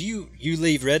through, because you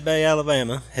leave Red Bay,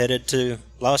 Alabama, headed to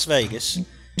Las Vegas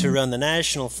to run the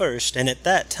National first, and at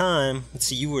that time, let's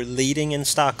see, you were leading in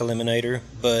Stock Eliminator,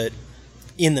 but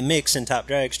in the mix in Top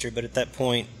Dragster, but at that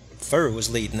point, Furr was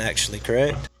leading, actually,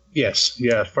 correct? Yes,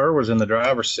 yeah, Furr was in the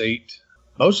driver's seat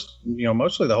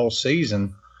mostly the whole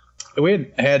season.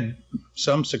 We had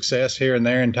some success here and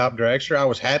there in Top Dragster. I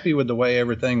was happy with the way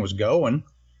everything was going.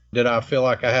 Did I feel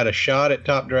like I had a shot at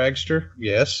Top Dragster?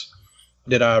 Yes.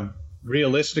 Did I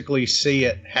realistically see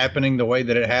it happening the way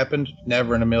that it happened?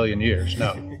 Never in a million years,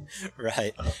 no.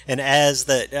 Right. And as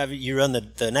you run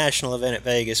the national event at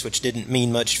Vegas, which didn't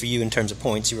mean much for you in terms of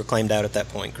points. You were claimed out at that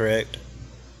point, correct?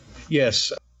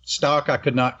 Yes. Stock I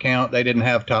could not count. They didn't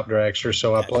have Top Dragster,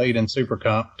 so I played in Super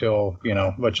Comp till,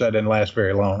 which that didn't last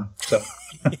very long. So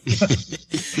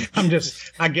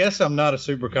I guess I'm not a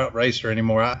Super Comp racer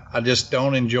anymore. I just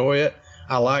don't enjoy it.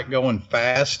 I like going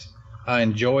fast. I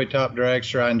enjoy Top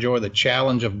Dragster. I enjoy the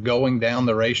challenge of going down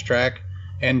the racetrack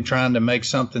and trying to make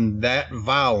something that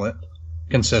violent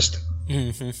consistent.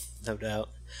 Mm-hmm. No doubt.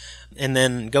 And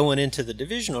then going into the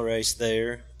divisional race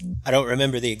there, I don't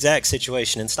remember the exact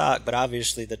situation in Stock, but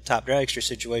obviously the Top Dragster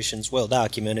situation's well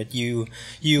documented. You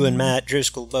and Matt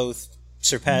Driscoll both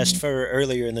surpassed Furr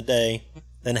earlier in the day,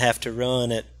 then have to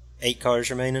run at 6 cars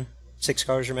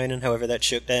remaining, however that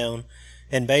shook down.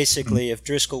 And basically, if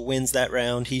Driscoll wins that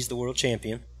round, he's the world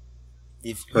champion.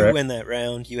 If you win that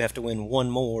round, you have to win one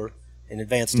more and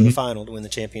advance to the final to win the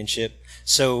championship.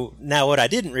 So now what I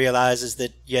didn't realize is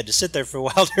that you had to sit there for a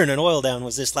while during an oil down.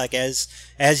 Was this like as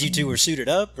you two were suited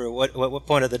up, or what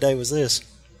point of the day was this?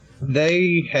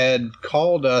 They had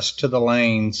called us to the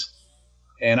lanes,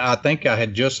 and I think I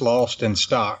had just lost in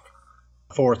Stock.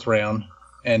 fourth round,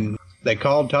 and they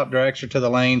called Top Dragster to the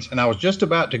lanes, and I was just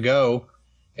about to go,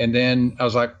 and then I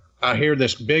was like, I hear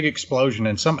this big explosion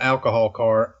in some alcohol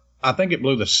car. I think it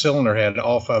blew the cylinder head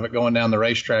off of it going down the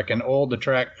racetrack and oiled the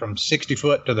track from 60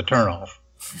 foot to the turnoff.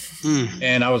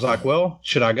 And I was like, well,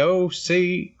 should I go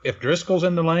see if Driscoll's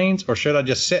in the lanes or should I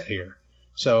just sit here?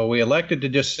 So we elected to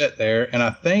just sit there, and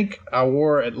I think I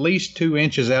wore at least 2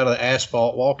 inches out of the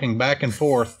asphalt walking back and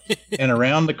forth and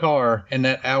around the car in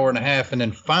that hour and a half. And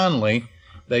then finally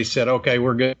they said, okay,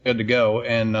 we're good to go.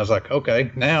 And I was like,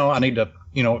 okay, now I need to,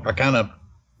 I kind of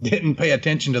didn't pay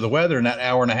attention to the weather in that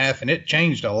hour and a half, and it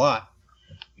changed a lot.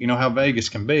 You know how Vegas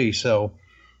can be. So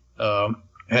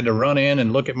had to run in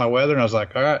and look at my weather, and I was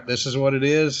like, all right, this is what it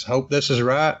is. Hope this is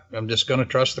right. I'm just going to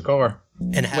trust the car.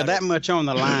 And with that much on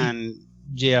the line,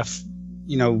 Jeff,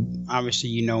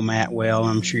 obviously Matt well.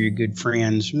 I'm sure you're good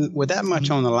friends. With that much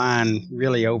on the line,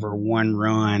 really over one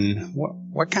run,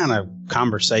 what kind of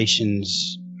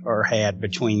conversations are had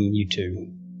between you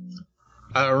two?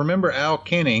 I remember Al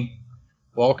Kinney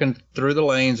walking through the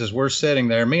lanes as we're sitting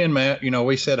there. Me and Matt,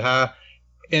 we said hi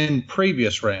in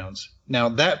previous rounds. Now,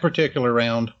 that particular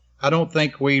round, I don't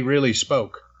think we really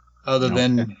spoke other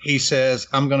than he says,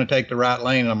 I'm going to take the right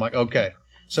lane. And I'm like, okay.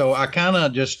 So I kind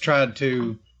of just tried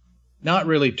to not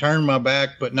really turn my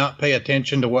back, but not pay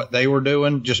attention to what they were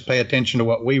doing, just pay attention to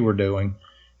what we were doing.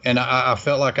 And I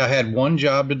felt like I had one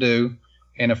job to do.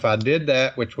 And if I did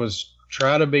that, which was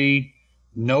try to be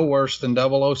no worse than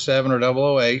 007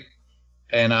 or 008,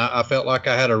 and I felt like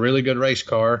I had a really good race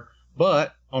car.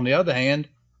 But on the other hand,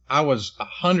 I was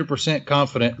 100%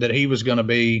 confident that he was going to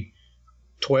be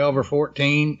 12 or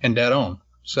 14 and dead on.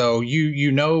 So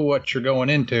you know what you're going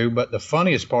into. But the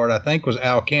funniest part, I think, was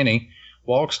Al Kinney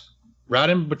walks right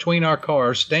in between our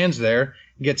cars, stands there,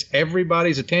 gets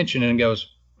everybody's attention and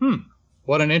goes,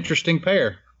 what an interesting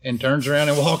pair, and turns around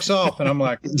and walks off. And I'm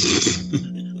like,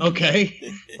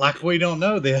 okay, like we don't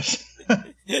know this.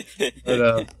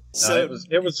 But, so it was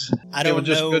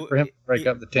just good for him to break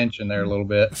up the tension there a little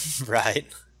bit. Right.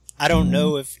 I don't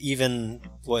know if even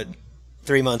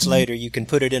 3 months later you can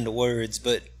put it into words,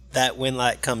 but that when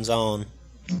light comes on,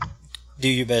 do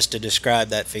your best to describe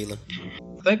that feeling.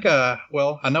 I think, I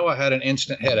know I had an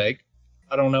instant headache.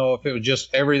 I don't know if it was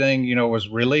just everything, was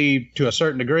relieved to a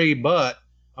certain degree, but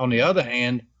on the other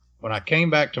hand, when I came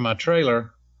back to my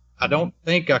trailer, I don't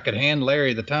think I could hand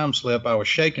Larry the time slip. I was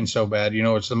shaking so bad.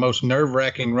 It's the most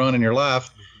nerve-wracking run in your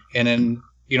life. And then,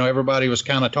 everybody was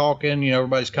kind of talking,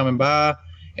 everybody's coming by,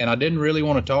 and I didn't really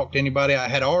want to talk to anybody. I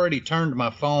had already turned my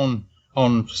phone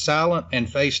on silent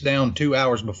and face down 2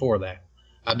 hours before that.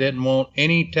 I didn't want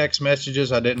any text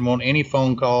messages. I didn't want any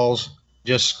phone calls.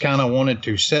 Just kind of wanted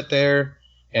to sit there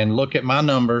and look at my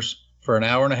numbers for an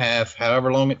hour and a half,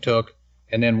 however long it took.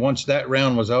 And then once that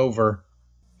round was over,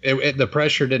 the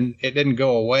pressure didn't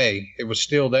go away. It was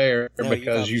still there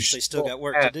because you still got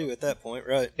work to do at that point,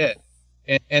 right? Yeah.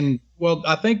 And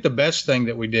I think the best thing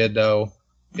that we did, though,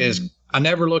 is I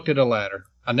never looked at a ladder.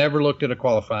 I never looked at a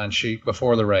qualifying sheet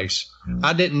before the race.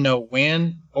 I didn't know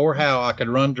when or how I could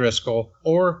run Driscoll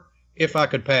or if I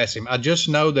could pass him. I just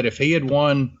know that if he had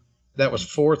won that was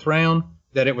fourth round,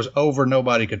 that it was over,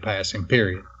 nobody could pass him,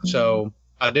 period. So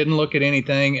I didn't look at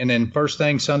anything. And then first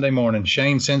thing Sunday morning,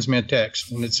 Shane sends me a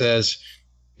text and it says,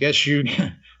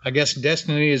 I guess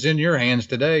destiny is in your hands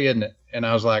today, isn't it? And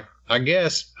I was like, I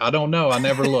guess. I don't know. I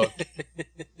never looked.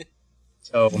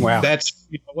 So wow.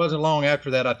 It wasn't long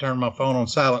after that I turned my phone on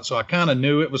silent. So I kind of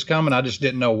knew it was coming. I just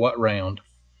didn't know what round.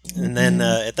 And then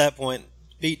at that point,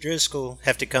 beat Driscoll,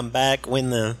 have to come back, win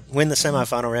the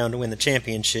semifinal round to win the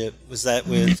championship. Was that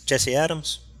with Jesse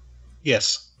Adams?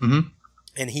 Yes. Mm-hmm.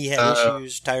 And he had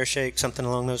issues, tire shake, something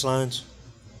along those lines?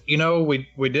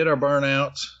 We did our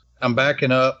burnouts. I'm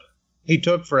backing up. He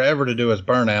took forever to do his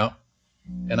burnout.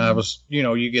 And I was,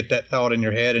 you get that thought in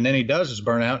your head. And then he does his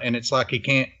burnout, and it's like he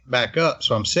can't back up.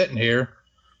 So I'm sitting here,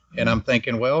 and I'm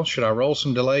thinking, well, should I roll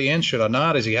some delay in? Should I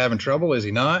not? Is he having trouble? Is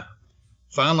he not?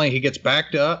 Finally, he gets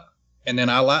backed up, and then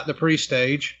I light the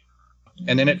pre-stage.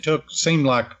 And then it seemed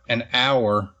like an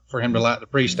hour for him to light the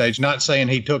pre-stage. Not saying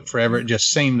he took forever. It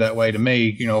just seemed that way to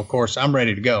me. Of course, I'm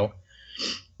ready to go.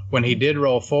 When he did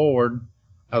roll forward,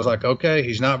 I was like, okay,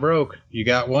 he's not broke. You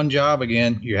got one job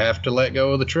again. You have to let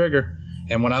go of the trigger.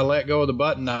 And when I let go of the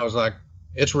button, I was like,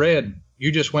 it's red.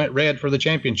 You just went red for the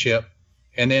championship.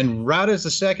 And then right as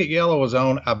the second yellow was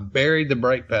on, I buried the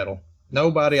brake pedal.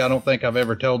 Nobody I don't think I've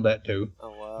ever told that to. Oh,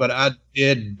 wow. But I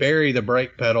did bury the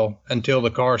brake pedal until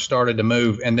the car started to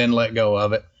move and then let go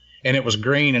of it. And it was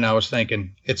green, and I was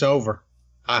thinking, it's over.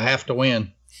 I have to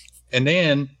win. And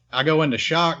then I go into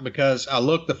shock because I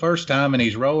looked the first time, and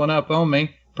he's rolling up on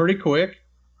me pretty quick.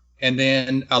 And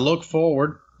then I look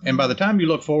forward, and by the time you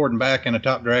look forward and back in a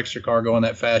top dragster car going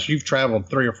that fast, you've traveled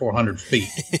 300 or 400 feet.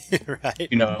 Right.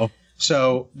 You know,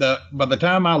 so by the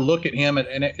time I look at him,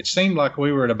 and it seemed like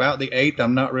we were at about the 8th,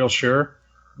 I'm not real sure,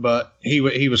 but he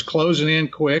was closing in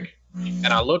quick, and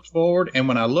I looked forward, and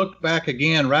when I looked back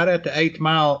again, right at the 8th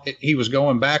mile, he was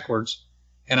going backwards,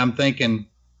 and I'm thinking,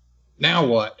 now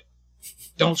what?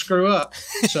 Don't screw up.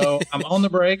 So I'm on the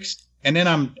brakes, and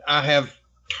then I have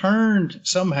turned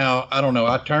somehow. I don't know.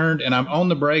 I turned, and I'm on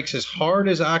the brakes as hard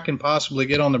as I can possibly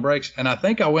get on the brakes, and I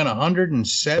think I went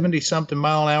 170 something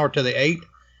mile an hour to the 8th,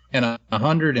 and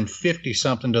 150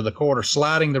 something to the quarter,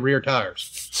 sliding the rear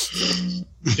tires,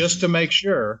 just to make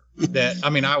sure that.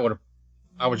 I mean, I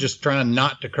was just trying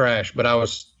not to crash, but I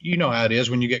was. You know how it is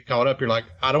when you get caught up. You're like,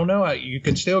 I don't know. You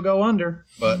can still go under,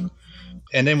 but.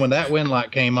 And then when that wind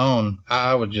light came on,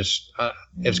 I would just,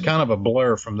 it's kind of a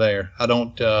blur from there. I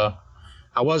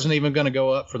wasn't even going to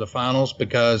go up for the finals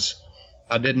because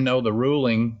I didn't know the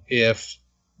ruling. If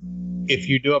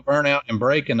you do a burnout and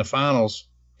break in the finals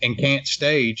and can't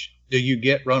stage, do you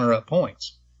get runner-up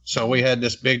points? So we had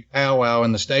this big powwow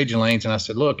in the staging lanes, and I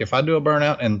said, look, if I do a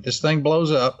burnout and this thing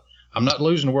blows up, I'm not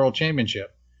losing the world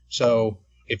championship. So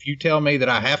if you tell me that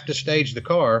I have to stage the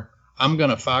car, I'm going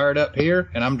to fire it up here,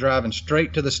 and I'm driving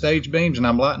straight to the stage beams, and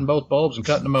I'm lighting both bulbs and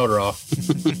cutting the motor off.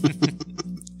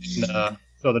 And,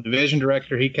 so the division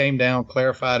director, he came down,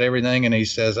 clarified everything, and he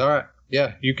says, all right,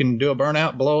 yeah, you can do a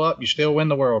burnout, blow up, you still win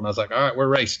the world. And I was like, all right, we're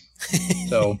racing.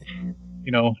 So,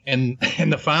 you know, and in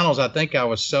the finals, I think I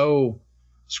was so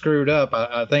screwed up.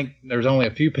 I think there's only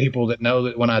a few people that know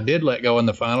that when I did let go in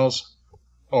the finals,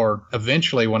 or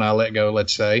eventually when I let go,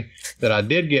 let's say, that I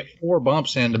did get 4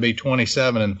 bumps in to be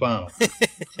 27 in the final.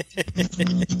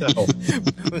 So,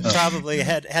 probably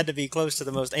had to be close to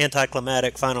the most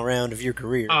anticlimactic final round of your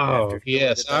career. Oh,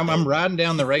 yes. I'm riding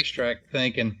down the racetrack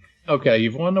thinking, okay,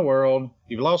 you've won the world.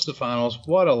 You've lost the finals.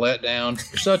 What a letdown.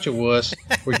 You're such a wuss.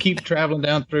 We keep traveling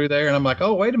down through there, and I'm like,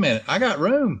 oh, wait a minute. I got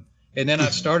room. And then I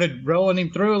started rolling him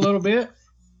through a little bit.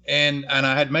 And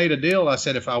I had made a deal. I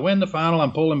said, if I win the final,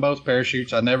 I'm pulling both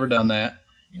parachutes. I'd never done that.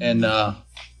 And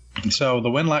so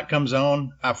the wind light comes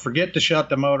on. I forget to shut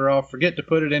the motor off, forget to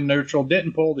put it in neutral,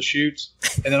 didn't pull the chutes.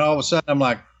 And then all of a sudden I'm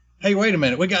like, hey, wait a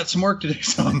minute. We got some work to do.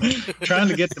 So I'm trying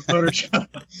to get the motor shut.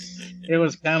 It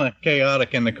was kind of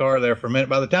chaotic in the car there for a minute.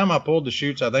 By the time I pulled the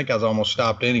chutes, I think I was almost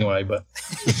stopped anyway. But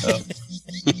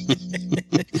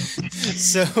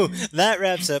So that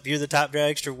wraps up. You're the top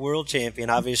dragster world champion,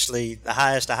 obviously the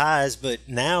highest of highs, but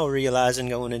now realizing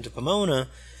going into Pomona,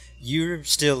 you're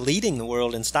still leading the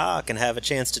world in stock and have a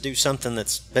chance to do something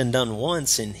that's been done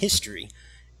once in history.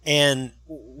 And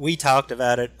we talked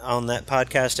about it on that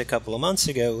podcast a couple of months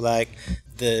ago, like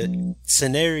the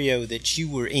scenario that you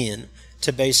were in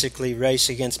to basically race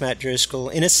against Matt Driscoll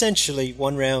in essentially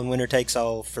one round winner takes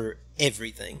all for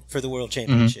everything for the world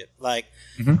championship.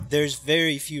 There's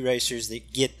very few racers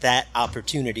that get that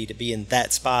opportunity to be in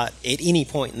that spot at any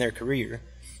point in their career.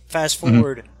 Fast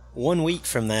forward 1 week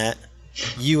from that,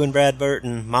 you and Brad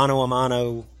Burton, mano a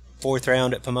mano, 4th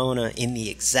round at Pomona in the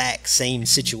exact same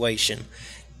situation.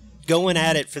 Going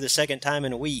at it for the second time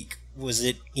in a week, was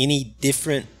it any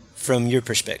different from your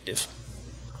perspective?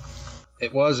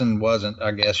 It was and wasn't,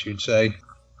 I guess you'd say.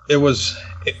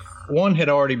 One had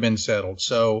already been settled.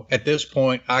 So at this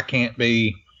point, I can't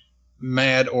be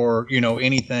mad or,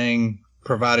 anything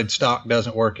provided stock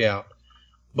doesn't work out.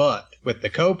 But with the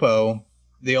Copo,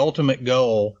 the ultimate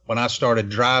goal when I started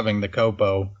driving the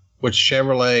Copo, which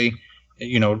Chevrolet,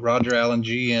 Roger Allen,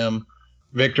 GM,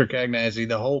 Victor Cagnazzi,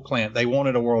 the whole clan, they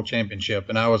wanted a world championship.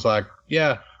 And I was like,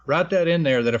 yeah, write that in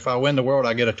there that if I win the world,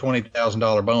 I get a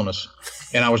 $20,000 bonus.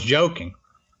 And I was joking.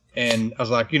 And I was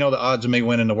like, the odds of me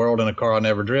winning the world in a car I've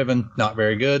never driven, not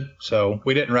very good. So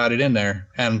we didn't write it in there.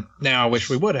 And now I wish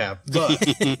we would have. But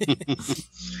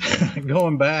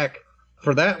going back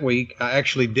for that week, I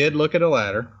actually did look at a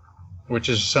ladder, which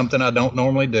is something I don't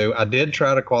normally do. I did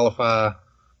try to qualify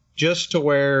just to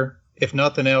where, if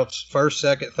nothing else,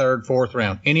 1st, 2nd, 3rd, 4th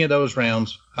round, any of those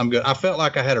rounds, I'm good. I felt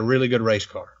like I had a really good race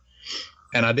car.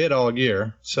 And I did all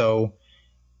year. So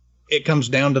it comes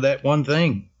down to that one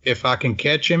thing. If I can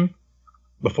catch him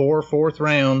before 4th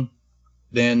round,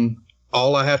 then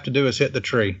all I have to do is hit the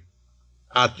tree.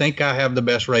 I think I have the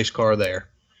best race car there.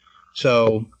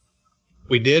 So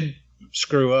we did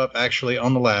screw up actually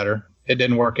on the ladder. It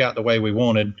didn't work out the way we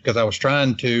wanted because I was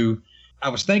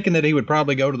thinking that he would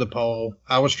probably go to the pole.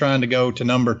 I was trying to go to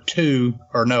number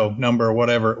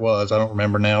whatever it was. I don't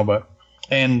remember now,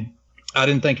 and I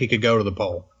didn't think he could go to the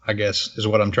pole, I guess is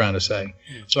what I'm trying to say.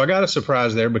 So I got a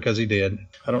surprise there because he did.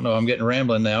 I don't know, I'm getting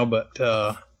rambling now, but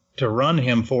to run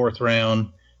him 4th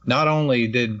round, not only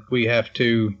did we have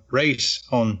to race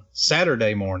on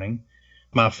Saturday morning,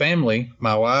 my family,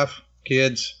 my wife,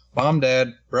 kids, mom,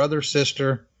 dad, brother,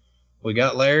 sister, we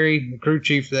got Larry, the crew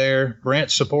chief there,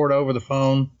 Brent's support over the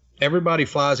phone. Everybody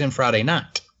flies in Friday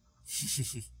night.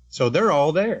 So they're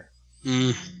all there.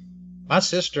 My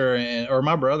sister or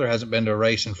my brother hasn't been to a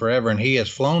race in forever, and he has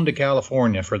flown to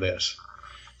California for this.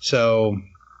 So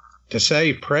to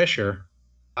say pressure,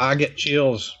 I get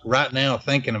chills right now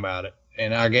thinking about it.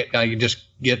 And I just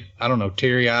get, I don't know,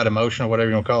 teary-eyed, emotional, whatever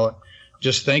you want to call it,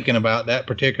 just thinking about that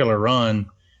particular run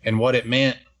and what it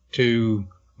meant to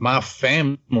my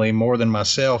family more than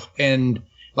myself. And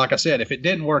like I said, if it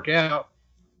didn't work out,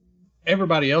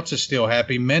 everybody else is still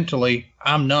happy. Mentally,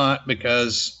 I'm not,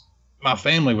 because my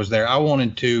family was there. I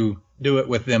wanted to do it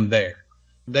with them there.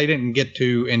 They didn't get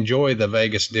to enjoy the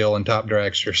Vegas deal in Top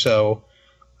Dragster. So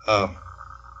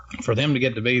for them to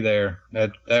get to be there,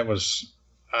 that was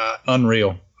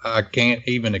unreal. I can't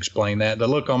even explain that. The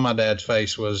look on my dad's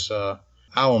face was,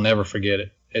 I will never forget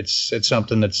it. It's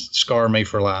something that's scarred me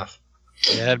for life.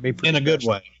 Yeah, that'd be in a good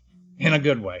way. In a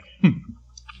good way.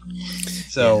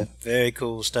 So yeah, very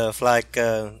cool stuff. Like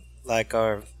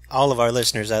all of our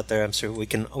listeners out there, I'm sure we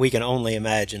can only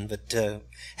imagine. But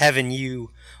having you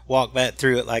walk back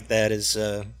through it like that is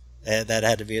that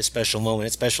had to be a special moment.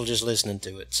 It's special just listening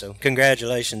to it. So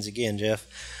congratulations again, Jeff.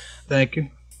 Thank you.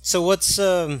 So what's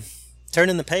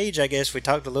turning the page? I guess we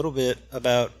talked a little bit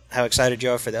about how excited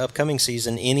you are for the upcoming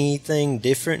season. Anything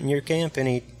different in your camp?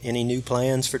 Any new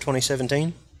plans for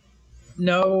 2017?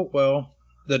 No. Well,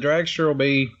 the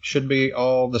dragster should be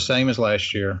all the same as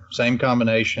last year. Same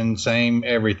combination, same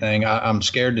everything. I'm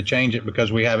scared to change it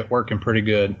because we have it working pretty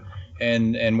good,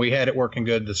 and we had it working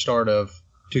good at the start of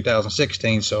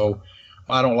 2016. So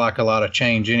I don't like a lot of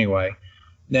change anyway.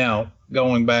 Now,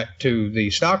 going back to the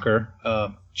stocker,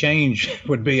 change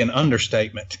would be an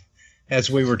understatement. As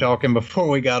we were talking before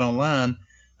we got online,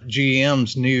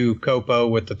 GM's new Copo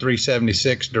with the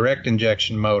 376 direct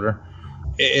injection motor,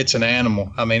 it's an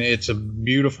animal. I mean, it's a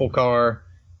beautiful car.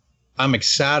 I'm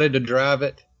excited to drive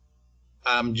it.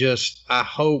 I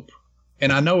hope,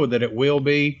 and I know that it will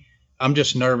be. I'm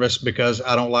just nervous because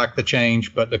I don't like the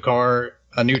change, but the car,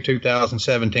 a new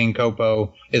 2017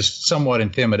 Copo, is somewhat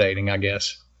intimidating, I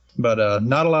guess. But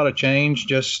not a lot of change,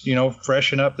 just,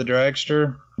 freshen up the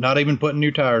dragster, not even putting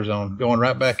new tires on, going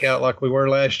right back out like we were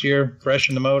last year,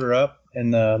 freshen the motor up,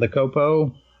 and the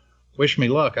Copo, wish me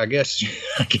luck, I guess.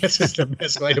 I guess is the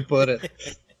best way to put it.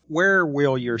 Where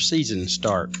will your season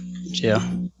start, Jeff?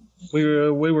 We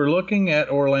were looking at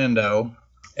Orlando,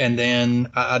 and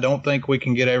then I don't think we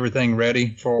can get everything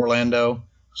ready for Orlando,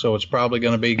 so it's probably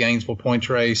going to be Gainesville Points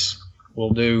Race.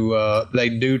 We'll do, they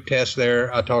do test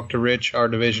there. I talked to Rich, our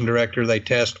division director. They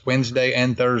test Wednesday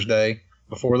and Thursday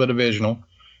before the divisional.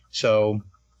 So,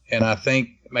 and I think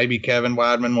maybe Kevin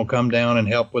Weidman will come down and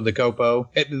help with the Copo.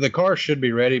 The car should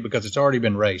be ready because it's already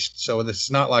been raced. So this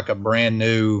is not like a brand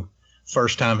new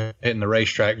first time hitting the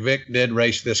racetrack. Vic did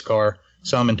race this car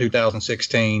some in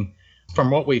 2016.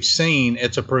 From what we've seen,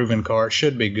 it's a proven car. It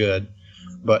should be good.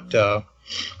 But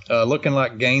looking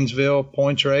like Gainesville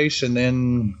Points Race, and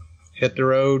then hit the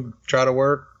road, try to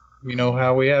work,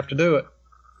 how we have to do it.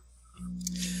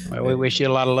 Well, we wish you a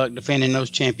lot of luck defending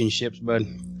those championships, bud.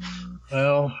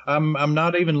 Well, I'm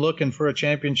not even looking for a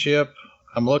championship.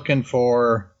 I'm looking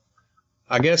for,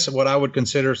 I guess what I would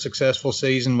consider a successful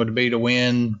season would be to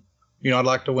win. I'd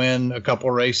like to win a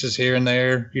couple races here and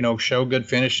there, show good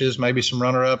finishes, maybe some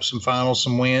runner-ups, some finals,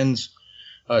 some wins.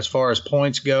 As far as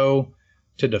points go,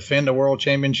 to defend a world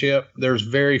championship, there's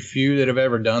very few that have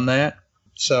ever done that.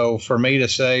 So for me to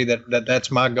say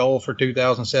that's my goal for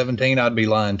 2017, I'd be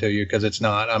lying to you, because it's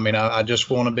not. I mean, I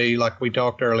just want to be, like we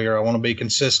talked earlier, I want to be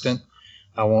consistent.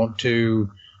 I want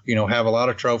to, have a lot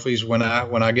of trophies when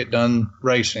I get done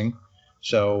racing.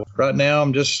 So right now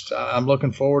I'm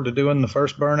looking forward to doing the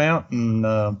first burnout, and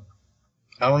I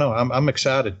don't know, I'm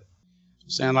excited.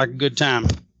 Sound like a good time.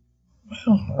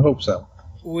 Well, I hope so.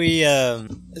 We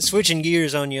switching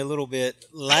gears on you a little bit.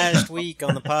 Last week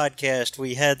on the podcast,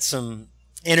 we had some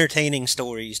entertaining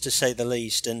stories, to say the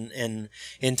least, and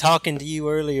in talking to you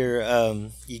earlier,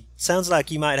 it sounds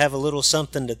like you might have a little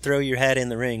something to throw your hat in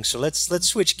the ring. So let's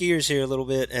switch gears here a little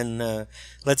bit, and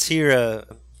let's hear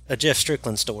a Jeff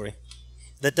Strickland story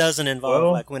that doesn't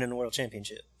involve like winning a world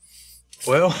championship.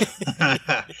 Well,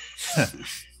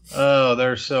 oh,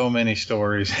 there's so many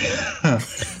stories.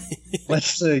 Let's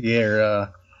see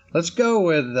here. Let's go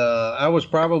with, I was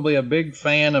probably a big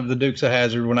fan of the Dukes of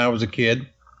Hazzard when I was a kid.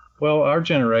 Well, our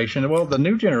generation, the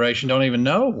new generation don't even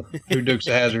know who Dukes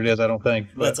of Hazzard is, I don't think.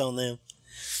 That's on them.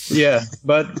 Yeah,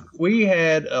 but we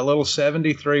had a little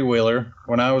 73 wheeler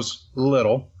when I was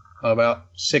little, about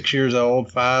 6 years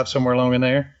old, 5, somewhere along in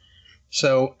there.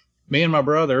 So me and my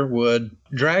brother would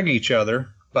drag each other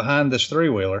behind this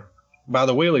 3-wheeler by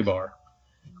the wheelie bar.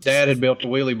 Dad had built a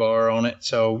wheelie bar on it,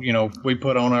 so, we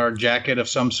put on our jacket of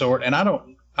some sort. And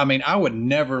I would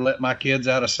never let my kids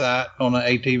out of sight on an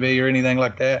ATV or anything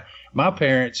like that. My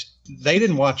parents, they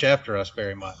didn't watch after us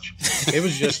very much. It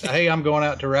was just, hey, I'm going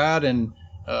out to ride, and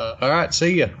all right,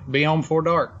 see ya. Be home before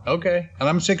dark. Okay. And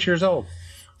I'm 6 years old.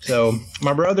 So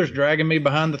my brother's dragging me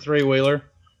behind the 3-wheeler.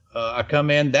 I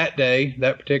come in that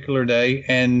particular day,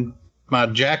 and my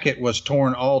jacket was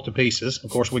torn all to pieces. Of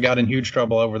course, we got in huge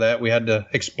trouble over that. We had to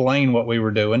explain what we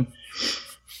were doing.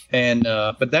 And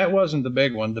but that wasn't the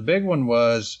big one. The big one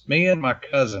was me and my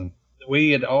cousin.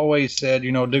 We had always said,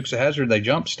 Dukes of Hazzard, they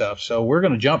jump stuff, so we're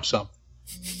going to jump something.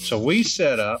 So we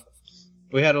set up.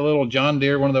 We had a little John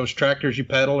Deere, one of those tractors you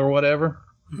pedal or whatever,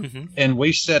 and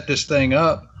we set this thing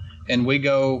up, and we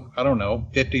go,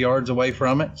 50 yards away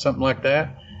from it, something like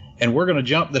that, and we're going to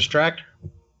jump this tractor.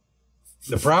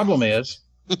 The problem is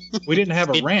we didn't have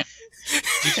a ramp. Did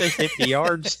you say 50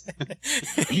 yards?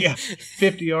 Yeah,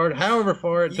 50 yards, however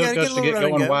far it took us to get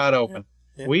going wide open.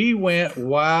 Yeah. We went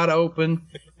wide open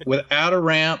without a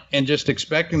ramp and just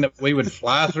expecting that we would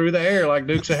fly through the air like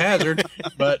Dukes of Hazzard,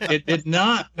 but it did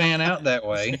not pan out that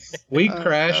way. We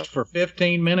crashed for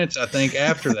 15 minutes, I think,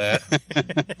 after that.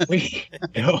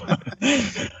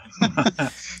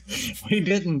 We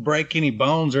didn't break any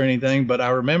bones or anything, but I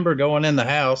remember going in the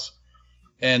house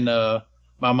and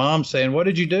my mom saying, "What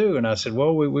did you do?" And I said,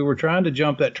 "Well, we were trying to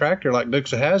jump that tractor like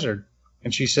Dukes of Hazzard."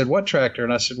 And she said, "What tractor?"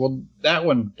 And I said, "Well, that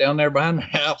one down there behind the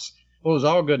house." Well, it was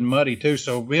all good and muddy, too,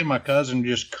 so me and my cousin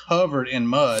just covered in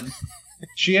mud.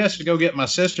 She has to go get my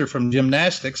sister from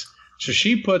gymnastics, so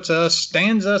she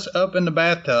stands us up in the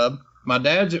bathtub. My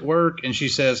dad's at work, and she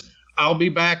says, "I'll be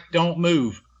back, don't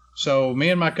move." So me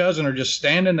and my cousin are just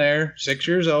standing there, 6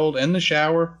 years old, in the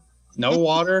shower, no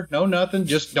water, no nothing,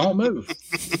 just don't move.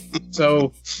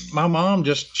 So my mom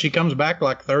she comes back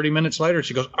like 30 minutes later.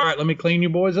 She goes, "All right, let me clean you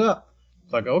boys up."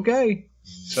 It's like, okay.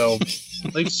 So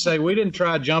at least say we didn't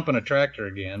try jumping a tractor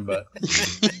again, but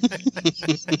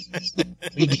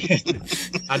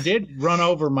I did run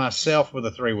over myself with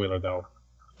a 3-wheeler though.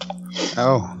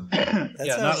 Oh, yeah,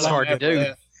 that's hard to do.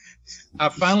 That, I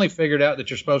finally figured out that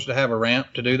you're supposed to have a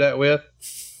ramp to do that with.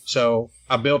 So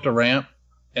I built a ramp,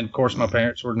 and of course my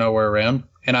parents were nowhere around,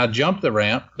 and I jumped the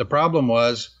ramp. The problem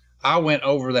was I went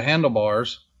over the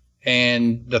handlebars,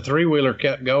 and the 3-wheeler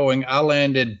kept going. I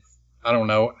landed,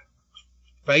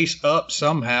 face up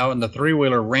somehow, and the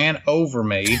 3-wheeler ran over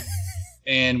me.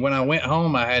 And when I went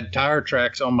home, I had tire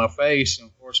tracks on my face, and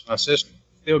of course my sister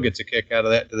still gets a kick out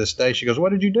of that to this day. She goes,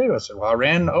 "What did you do?" I said, "Well, I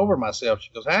ran over myself."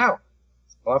 She goes, "How?"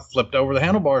 "Well, I flipped over the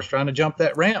handlebars trying to jump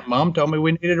that ramp. Mom told me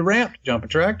we needed a ramp to jump a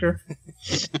tractor."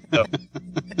 So, I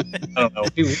don't know.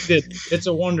 It's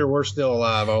a wonder we're still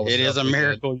alive. It is a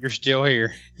miracle you're still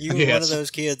here. You were one of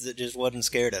those kids that just wasn't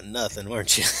scared of nothing,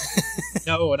 weren't you?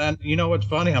 No, and you know what's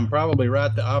funny? I'm probably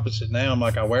right the opposite now. I'm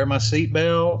like, I wear my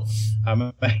seatbelt.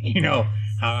 I'm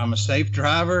a safe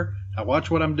driver. I watch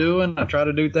what I'm doing. I try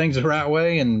to do things the right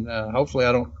way, and hopefully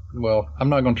I don't. Well, I'm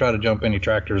not going to try to jump any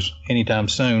tractors anytime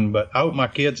soon, but I hope my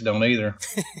kids don't either.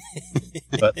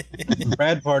 But the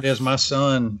bad part is my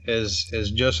son is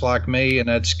just like me, and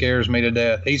that scares me to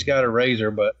death. He's got a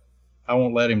Razor, but I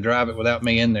won't let him drive it without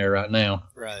me in there right now.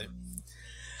 Right.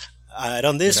 All right,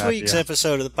 on this week's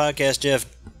episode of the podcast, Jeff,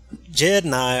 Jed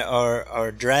and I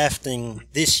are drafting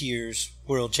this year's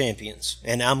world champions,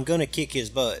 and I'm going to kick his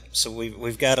butt. So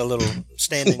we've got a little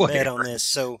standing bet on this.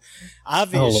 So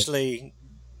obviously,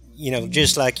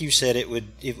 just like you said,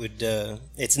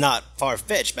 it's not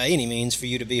far-fetched by any means for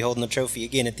you to be holding the trophy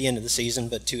again at the end of the season,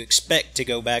 but to expect to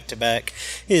go back-to-back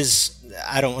is,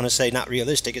 I don't want to say not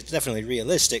realistic. It's definitely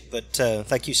realistic, but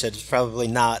like you said, it's probably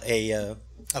not a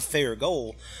fair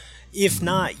goal. If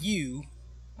not you,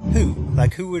 who?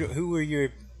 Like, who were your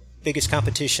biggest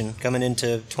competition coming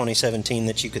into 2017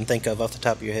 that you can think of off the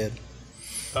top of your head?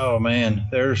 Oh man,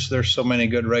 there's so many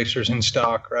good racers in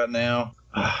stock right now.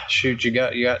 Shoot, you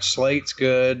got Slate's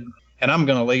good, and I'm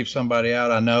gonna leave somebody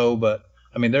out, I know, but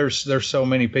I mean there's so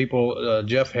many people.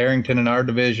 Jeff Harrington in our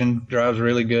division drives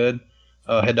really good.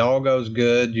 Hidalgo's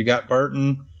good. You got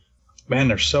Burton. Man,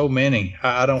 there's so many.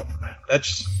 I don't.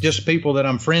 That's just people that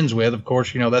I'm friends with. Of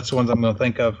course, that's the ones I'm going to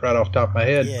think of right off the top of my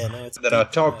head. Yeah, no, it's that I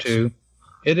talk to.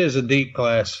 It is a deep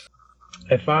class.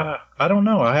 If I don't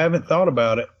know. I haven't thought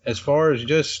about it as far as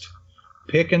just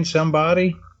picking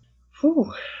somebody.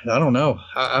 Whew, I don't know.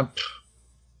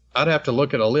 I'd have to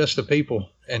look at a list of people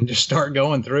and just start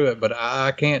going through it, but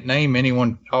I can't name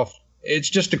anyone off. It's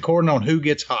just according on who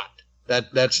gets hot.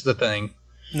 That's the thing.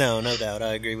 No doubt.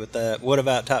 I agree with that. What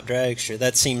about top dragster?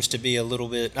 That seems to be a little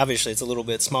bit, obviously it's a little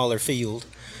bit smaller field.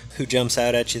 Who jumps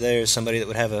out at you there is somebody that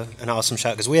would have an awesome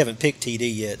shot? Because we haven't picked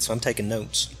TD yet, so I'm taking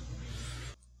notes.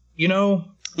 You know,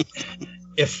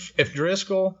 if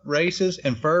Driscoll races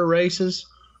and Furr races,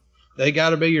 they got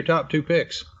to be your top two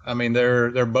picks. I mean,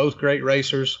 they're both great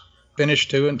racers.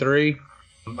 Finished 2 and 3.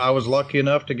 I was lucky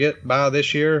enough to get by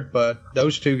this year, but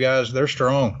those two guys, they're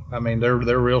strong. I mean, they're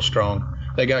real strong.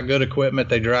 They got good equipment.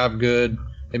 They drive good.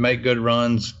 They make good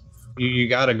runs. You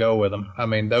got to go with them. I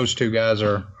mean, those two guys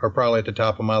are probably at the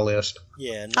top of my list.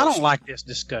 Yeah, I don't like this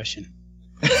discussion.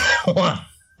 Why?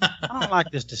 I don't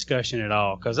like this discussion at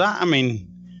all because I mean,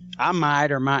 I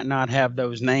might or might not have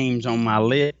those names on my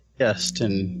list,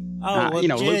 and well,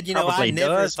 Luke Jed, I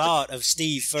never thought of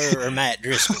Steve Furr or Matt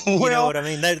Driscoll. You know what I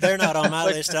mean? They're not on my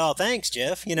list at all. Thanks,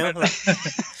 Jeff. Yeah.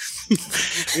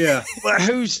 But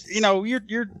who's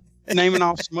you're naming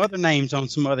off some other names on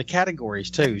some other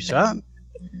categories too. So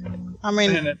I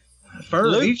mean,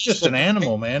 Furr, he's just an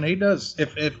animal, man. He does.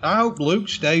 If I hope Luke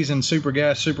stays in Super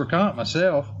Gas Super Comp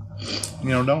myself.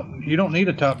 You don't need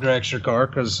a top dragster car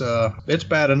because it's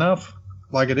bad enough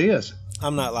like it is.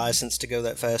 I'm not licensed to go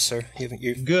that fast, sir.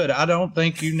 You're good. I don't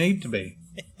think you need to be.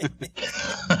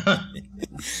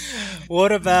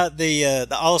 What about the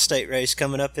All-State race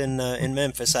coming up in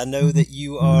Memphis? I know that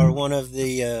you are one of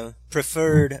the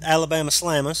preferred Alabama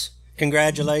Slammers.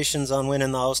 Congratulations on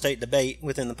winning the All-State debate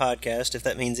within the podcast, if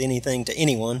that means anything to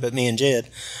anyone but me and Jed.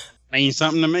 Means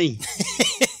something to me.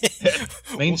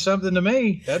 Means something to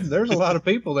me. There's a lot of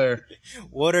people there.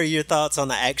 What are your thoughts on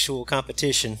the actual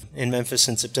competition in Memphis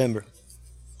in September?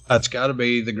 That's got to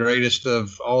be the greatest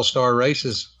of all-star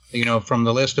races. From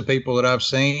the list of people that I've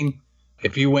seen,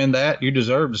 if you win that, you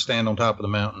deserve to stand on top of the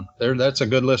mountain. That's a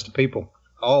good list of people,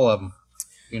 all of them.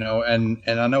 And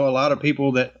I know a lot of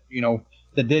people that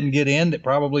that didn't get in that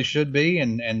probably should be,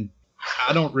 and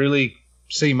I don't really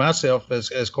see myself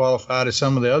as qualified as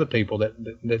some of the other people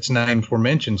that's names were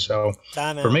mentioned. So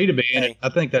for me to be in it, I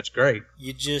think that's great.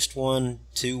 You just won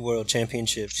 2 world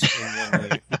championships in 1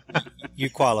 year. You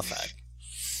qualified.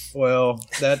 Well,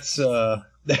 that's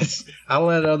I'll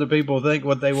let other people think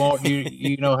what they want.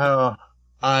 You know how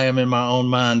I am in my own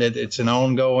mind. It's an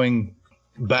ongoing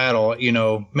battle,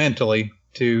 mentally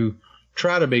to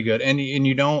try to be good. And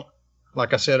you don't,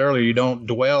 like I said earlier, you don't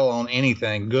dwell on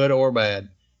anything, good or bad.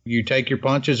 You take your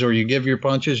punches or you give your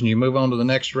punches and you move on to the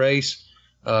next race.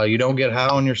 You don't get high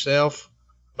on yourself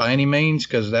by any means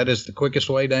because that is the quickest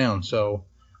way down. So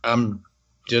I'm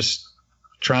just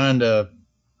trying to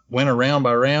win a round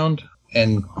by round.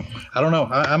 And I don't know.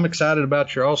 I'm excited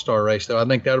about your All-Star race, though. I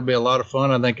think that'll be a lot of fun.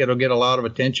 I think it'll get a lot of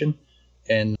attention.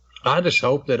 And I just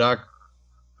hope that I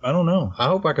don't know. I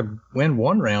hope I could win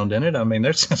 1 round in it. I mean,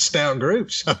 there's a stout group.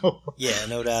 So yeah,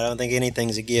 no doubt. I don't think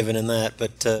anything's a given in that.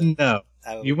 But no.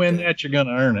 You win that, you're going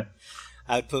to earn it.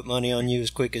 I would put money on you as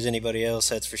quick as anybody else,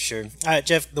 that's for sure. All right,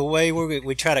 Jeff, the way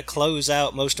we try to close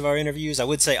out most of our interviews, I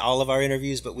would say all of our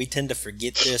interviews, but we tend to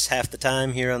forget this half the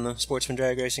time here on the Sportsman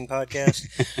Drag Racing Podcast.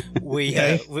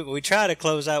 We try to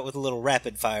close out with a little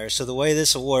rapid fire. So the way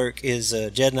this will work is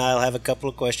Jed and I will have a couple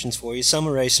of questions for you. Some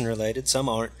are racing related, some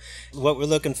aren't. What we're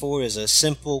looking for is a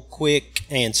simple, quick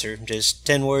answer, just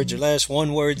 10 words or less.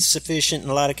 1 word's sufficient in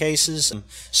a lot of cases.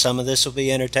 Some of this will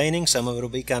be entertaining, some of it will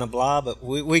be kind of blah, but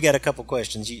we got a couple questions.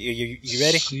 You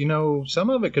ready? Some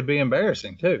of it could be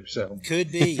embarrassing too. So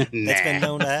could be. That's been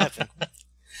known to happen.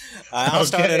 I'll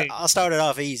start it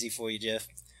off easy for you, Jeff.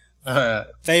 All right.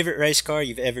 Favorite race car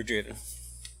you've ever driven?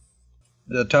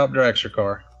 The top dragster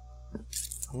car.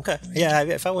 Okay. Yeah,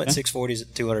 if I went 640s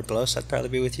at 200 plus, I'd probably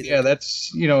be with you. Yeah,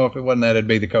 that's if it wasn't that, it'd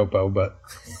be the Copo, but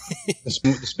the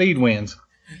speed wins.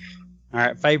 All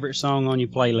right. Favorite song on your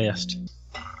playlist?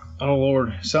 Oh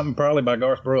Lord, something probably by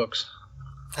Garth Brooks.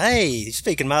 Hey,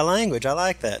 speaking my language, I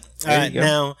like that. All right,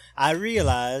 now, I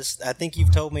realized, I think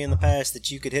you've told me in the past that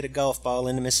you could hit a golf ball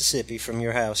into Mississippi from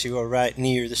your house. You are right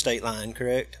near the state line,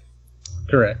 correct?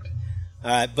 Correct.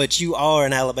 All right, but you are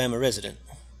an Alabama resident.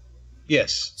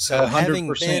 Yes, so 100%.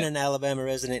 Having been an Alabama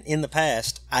resident in the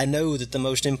past, I know that the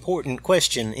most important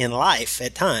question in life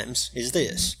at times is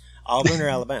this: Auburn or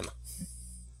Alabama?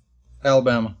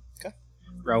 Alabama. Okay.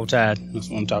 Roll Tide. That's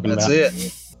what I'm talking about. That's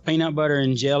it. Peanut butter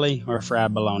and jelly or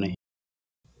fried bologna?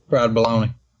 Fried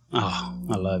bologna. Oh,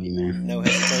 I love you, man. No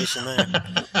hesitation there.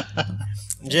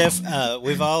 Jeff,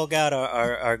 we've all got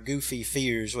our goofy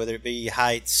fears, whether it be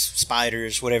heights,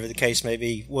 spiders, whatever the case may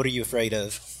be. What are you afraid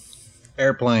of?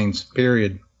 Airplanes,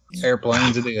 period.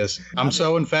 Airplanes it is. I'm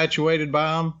so infatuated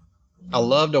by them. I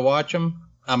love to watch them.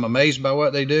 I'm amazed by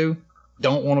what they do.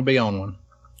 Don't want to be on one.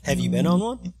 Have you been on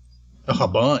one? A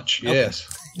bunch, Okay. yes.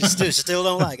 Still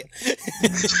don't like it.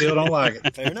 Still don't like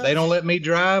it. Fair enough. They don't let me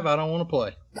drive. I don't want to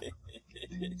play.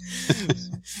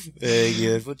 Very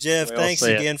good. Well, Jeff, Well thanks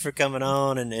said. again for coming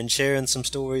on and sharing some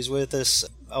stories with us.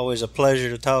 Always a pleasure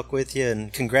to talk with you,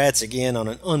 and congrats again on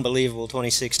an unbelievable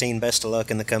 2016. Best of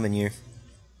luck in the coming year.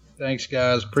 Thanks,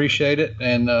 guys. Appreciate it.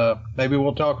 And maybe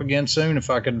we'll talk again soon if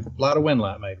I could light a wind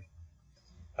light, maybe.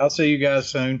 I'll see you guys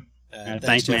soon.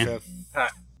 Thanks, man. Jeffro.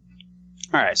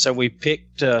 All right, so we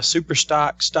picked Super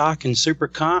Stock, and Super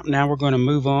Comp. Now we're going to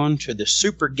move on to the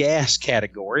Super Gas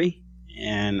category.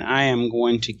 And I am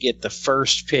going to get the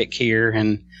first pick here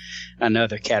in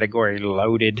another category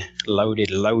loaded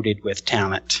with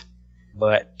talent.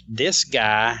 But this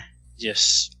guy,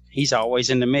 he's always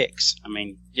in the mix. I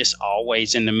mean, just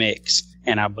always in the mix.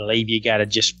 And I believe you got to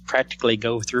just practically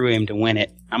go through him to win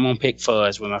it. I'm going to pick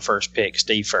Fuzz with my first pick,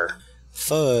 Steve Furr.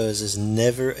 Fuzz is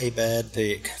never a bad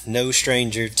pick. No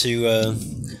stranger to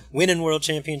winning world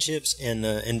championships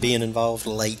and being involved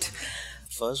late.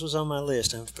 Fuzz was on my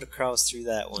list. I have to put a cross through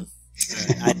that one.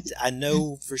 I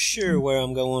know for sure where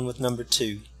I'm going with number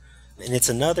 2. And it's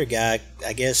another guy,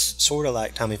 I guess, sort of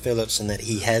like Tommy Phillips in that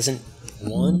he hasn't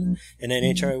won an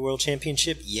NHRA World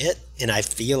Championship yet. And I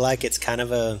feel like it's kind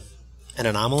of an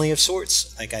anomaly of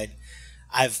sorts. Like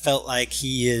I've felt like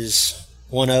he is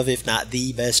one of, if not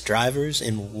the best drivers,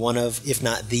 and one of, if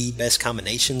not the best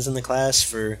combinations in the class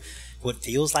for what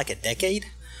feels like a decade.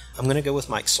 I'm going to go with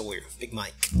Mike Sawyer, Big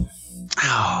Mike.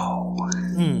 Oh.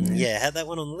 Yeah, had that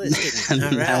one on the list, didn't you?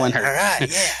 All right, That one hurt. All right,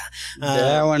 yeah.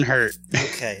 That one hurt.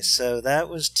 Okay, so that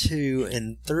was 2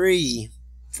 and 3.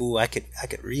 Ooh, I could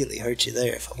really hurt you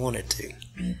there if I wanted to,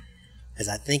 as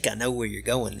I think I know where you're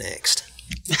going next.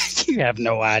 You have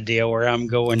no idea where I'm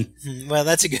going. Well,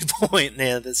 that's a good point.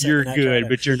 Now, You're good,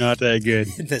 but you're not that good.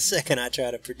 The second I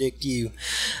try to predict you.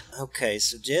 Okay,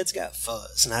 so Jed's got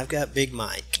Fuzz, and I've got Big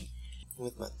Mike.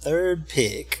 With my third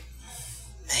pick,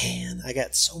 man, I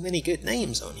got so many good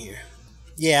names on here.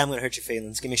 Yeah, I'm going to hurt your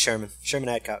feelings. Give me Sherman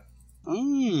Adcock.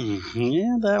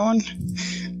 Yeah, that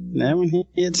one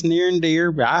hits near and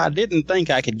dear. But I didn't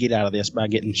think I could get out of this by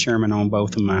getting Sherman on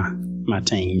both of my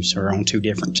teams, or on 2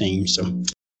 different teams. So,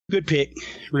 good pick,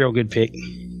 real good pick.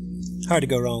 Hard to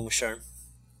go wrong with Sherman.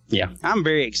 Yeah, I'm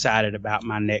very excited about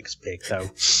my next pick,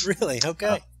 though. Really?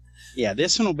 Okay. Yeah,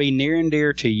 this one will be near and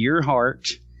dear to your heart.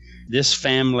 This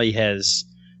family has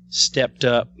stepped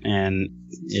up and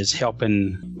is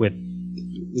helping with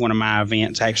one of my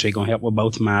events, actually going to help with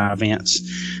both of my events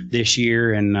this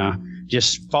year, and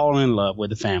just falling in love with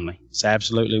the family. It's an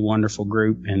absolutely wonderful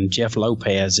group, and Jeff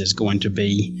Lopez is going to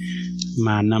be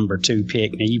my number 2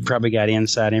 pick. Now, you probably got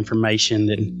inside information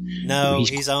that... No,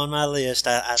 he's on my list.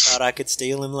 I thought I could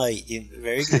steal him late.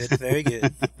 Very good, very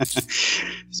good.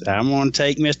 So I'm going to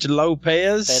take Mr.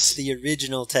 Lopez. That's the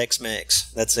original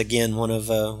Tex-Mex. That's, again, one of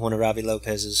Robbie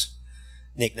Lopez's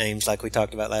nicknames like we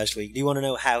talked about last week. Do you want to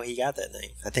know how he got that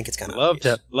name? I think it's kind of Love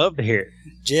to hear it.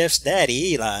 Jeff's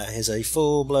daddy, Eli, is a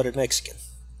full-blooded Mexican.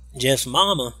 Jeff's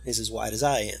mama is as white as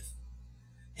I am.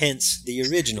 Hence, the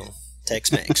original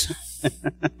Tex-Mex.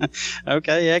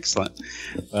 Okay, excellent.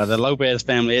 The Lopez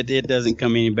family, it doesn't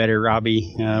come any better.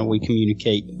 Robbie, we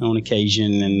communicate on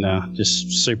occasion, and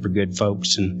just super good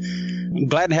folks. And I'm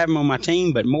glad to have him on my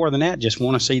team, but more than that, just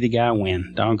want to see the guy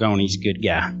win. Doggone, he's a good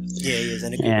guy. Yeah, he is,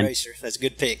 and a good racer. That's a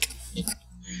good pick.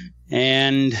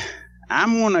 And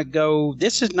I'm going to go,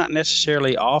 this is not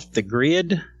necessarily off the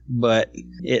grid, but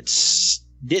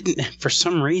for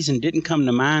some reason, didn't come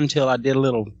to mind until I did a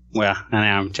little, well,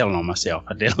 I'm telling on myself,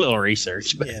 I did a little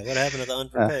research. But, yeah, what happened to the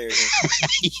unprepared?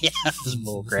 Yeah, that was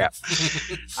bull crap.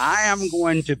 I am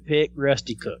going to pick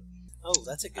Rusty Cook. Oh,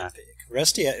 that's a good pick.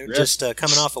 Rusty just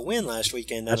coming off a win last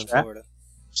weekend down in Florida.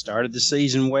 Started the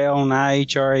season well on the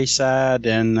NHRA side,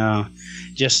 and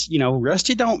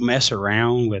Rusty don't mess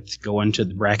around with going to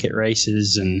the bracket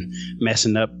races and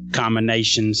messing up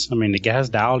combinations. I mean, the guy's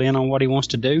dialed in on what he wants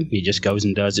to do. He just goes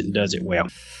and does it well.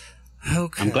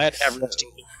 Okay. I'm glad to have Rusty.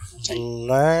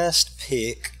 Last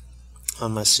pick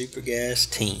on my Super Gas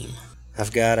team.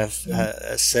 I've got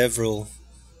several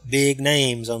big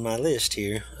names on my list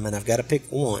here. I mean, I've got to pick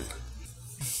one.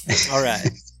 All right.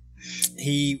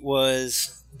 He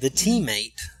was the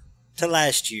teammate to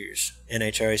last year's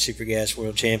NHRA Super Gas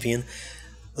World Champion.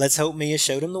 Let's hope Mia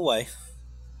showed him the way.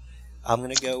 I'm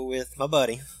going to go with my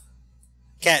buddy,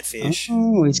 Catfish.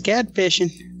 Oh, he's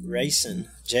catfishing. Racing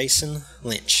Jason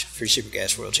Lynch for Super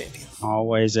Gas World Champion.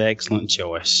 Always an excellent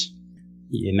choice.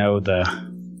 You know,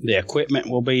 the equipment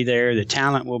will be there, the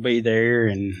talent will be there,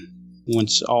 and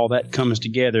once all that comes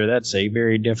together, that's a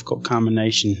very difficult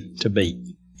combination to beat.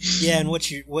 Yeah, and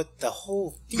what the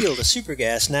whole field of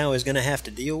Supergas now is going to have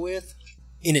to deal with,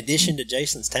 in addition to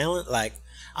Jason's talent, like,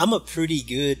 I'm a pretty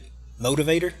good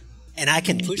motivator, and I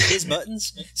can push his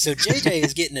buttons. So JJ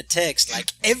is getting a text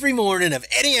like every morning of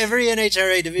every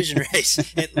NHRA division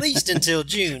race, at least until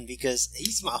June, because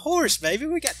he's my horse, baby.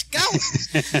 We got to go.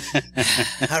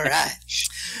 All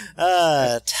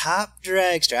right. Top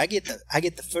dragster. I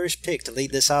get the first pick to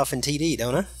lead this off in TD,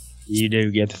 don't I? You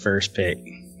do get the first pick.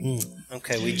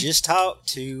 Okay, we just talked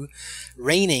to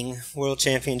reigning world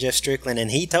champion Jeff Strickland,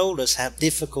 and he told us how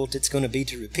difficult it's going to be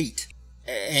to repeat.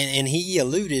 And he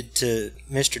alluded to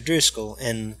Mr. Driscoll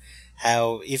and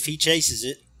how if he chases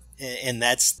it, and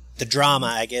that's the drama,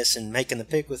 I guess, in making the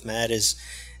pick with Matt, is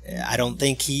I don't want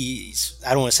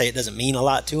to say it doesn't mean a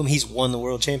lot to him. He's won the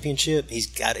world championship.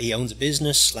 He owns a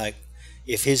business. Like,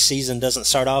 if his season doesn't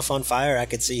start off on fire, I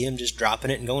could see him just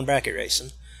dropping it and going bracket racing.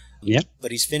 Yep.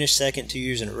 But he's finished second 2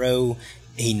 years in a row.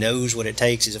 He knows what it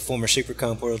takes. He's a former Super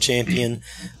Comp world champion.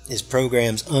 His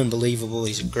program's unbelievable.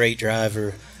 He's a great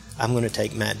driver. I'm going to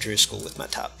take Matt Driscoll with my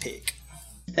top pick.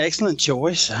 Excellent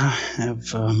choice. I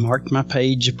have marked my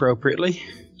page appropriately.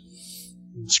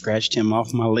 Scratched him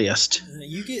off my list.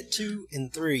 You get 2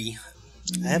 and 3.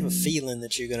 I have a feeling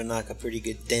that you're going to knock a pretty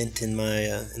good dent in my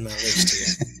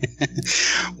list here.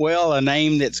 Well, a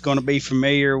name that's going to be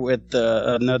familiar with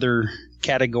another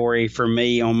category for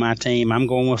me on my team. I'm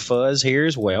going with Fuzz here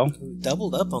as well.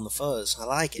 Doubled up on the Fuzz. I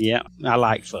like it. Yeah, I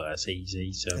like Fuzz.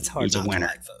 He's a winner.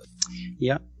 Like Fuzz.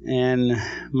 Yep. And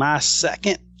my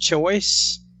second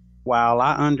choice, while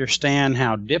I understand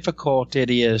how difficult it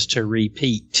is to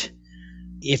repeat,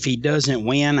 if he doesn't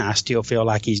win, I still feel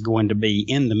like he's going to be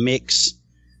in the mix,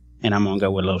 and I'm going to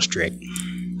go with Little Strick.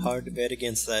 Hard to bet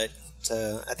against that.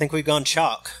 I think we've gone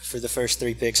chalk for the first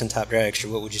 3 picks in Top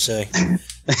Dragster. What would you say?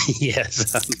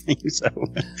 Yes, I think so. All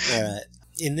right.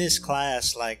 In this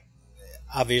class, like,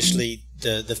 obviously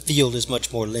the field is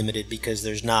much more limited because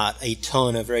there's not a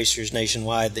ton of racers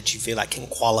nationwide that you feel like can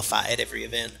qualify at every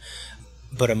event.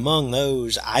 But among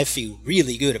those, I feel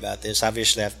really good about this.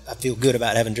 Obviously, I feel good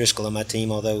about having Driscoll on my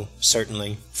team, although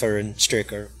certainly Furr and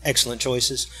Strick are excellent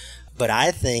choices. But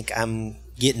I think I'm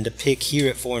getting to pick here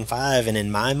at 4 and 5, and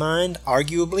in my mind,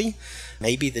 arguably,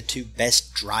 maybe the 2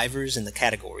 best drivers in the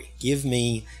category. Give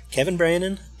me Kevin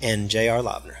Brannon and J.R.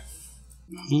 Lobner.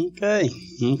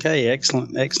 Okay,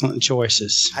 excellent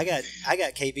choices. I got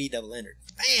KB double entered.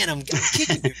 Man, I'm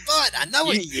kicking your butt. I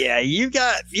know it. Yeah, you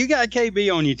got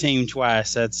KB on your team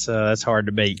twice. That's hard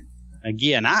to beat.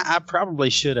 Again, I probably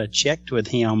should have checked with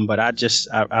him, but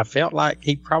I felt like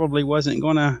he probably wasn't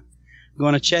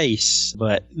gonna chase.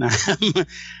 But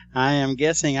I am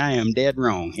guessing I am dead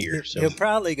wrong here. So he'll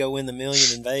probably go win the $1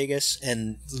 million in Vegas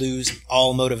and lose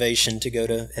all motivation to go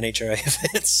to NHRA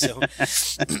events. So.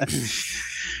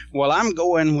 Well, I'm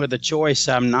going with a choice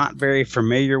I'm not very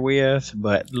familiar with,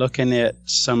 but looking at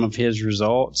some of his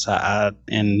results,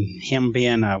 and him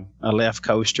being a left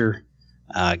coaster,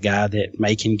 a guy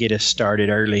that can get us started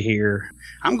early here,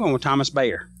 I'm going with Thomas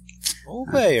Bayer. Oh,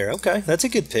 Bayer. Okay, that's a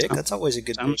good pick. That's always a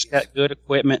good pick. He's got good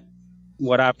equipment.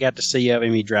 What I've got to see of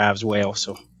him, he drives well.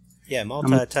 So yeah,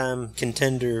 multi-time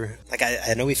contender. Like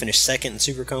I know he finished second in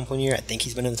Super Comp 1 year. I think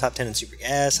he's been in the top 10 in Super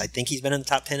Gas. I think he's been in the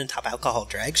top 10 in Top Alcohol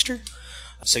Dragster.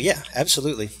 So yeah,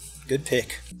 absolutely. Good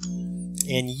pick.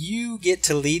 And you get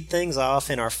to lead things off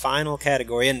in our final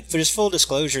category. And for just full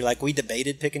disclosure, like, we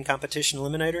debated picking Competition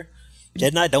Eliminator.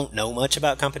 Jed and I don't know much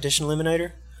about Competition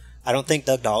Eliminator. I don't think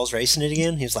Doug Dahl's racing it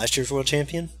again. He was last year's world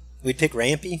champion. We'd pick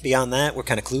Rampy. Beyond that, we're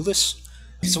kind of clueless.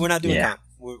 So we're not doing comp.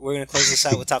 We're going to close this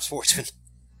out with Top Sportsman.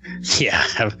 Yeah,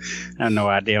 I have no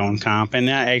idea on comp, and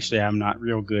I'm not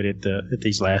real good at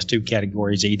these last 2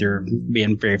 categories either,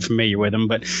 being very familiar with them.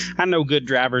 But I know good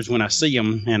drivers when I see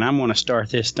them, and I'm going to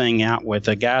start this thing out with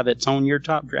a guy that's on your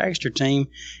Top Dragster team,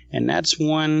 and that's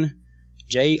one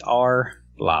J.R.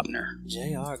 Lobner.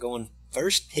 J.R. going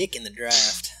first pick in the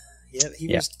draft. Yep, he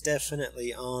was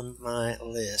definitely on my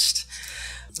list.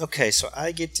 Okay, so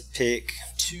I get to pick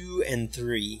 2 and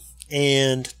 3,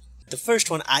 and the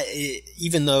first one,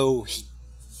 even though he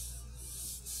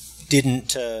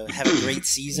didn't have a great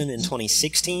season in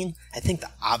 2016, I think the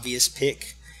obvious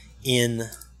pick in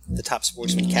the Top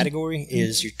Sportsman category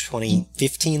is your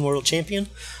 2015 world champion,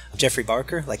 Jeffrey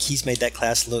Barker. Like, he's made that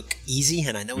class look easy,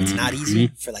 and I know it's not easy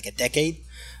for like a decade.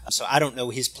 So I don't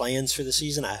know his plans for the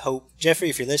season. I hope,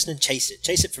 Jeffrey, if you're listening, chase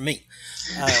it for me.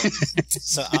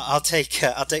 So I'll take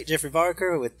Jeffrey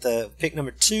Barker with pick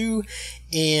number 2,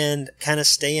 and kind of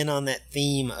staying on that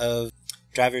theme of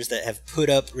drivers that have put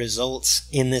up results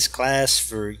in this class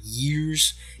for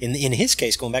years. In his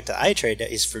case, going back to iTrade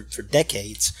days, for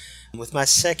decades. With my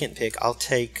second pick, I'll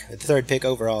take the third pick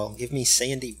overall. Give me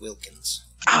Sandy Wilkins.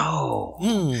 Oh.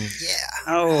 Yeah.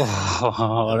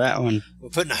 Oh, that one. We're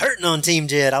putting a hurting on Team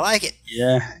Jed. I like it.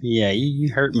 Yeah,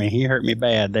 you hurt me. You hurt me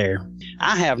bad there.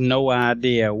 I have no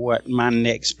idea what my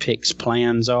next pick's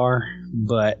plans are,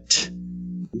 but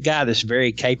a guy that's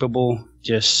very capable,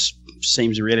 just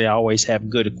seems to really always have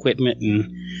good equipment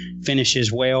and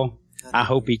finishes well. I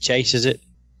hope he chases it,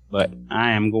 but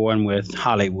I am going with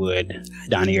Hollywood,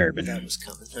 Donnie Urban. That was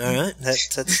coming. All right,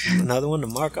 that's another one to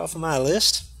mark off of my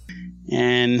list.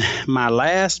 And my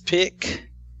last pick,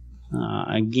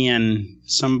 again,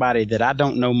 somebody that I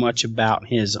don't know much about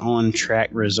his on-track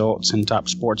results in Top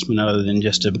Sportsman other than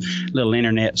just a little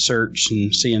internet search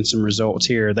and seeing some results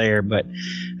here or there, but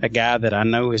a guy that I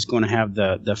know is going to have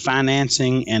the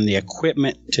financing and the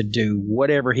equipment to do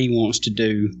whatever he wants to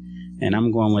do, and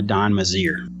I'm going with Don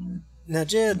Mazier. Now,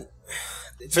 Jed,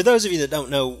 for those of you that don't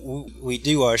know, we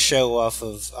do our show off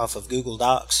of Google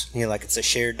Docs. Like it's a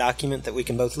shared document that we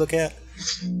can both look at.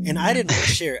 And I didn't want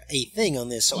to share a thing on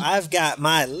this, so I've got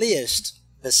my list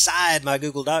beside my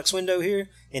Google Docs window here,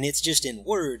 and it's just in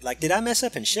Word. Like, did I mess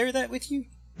up and share that with you?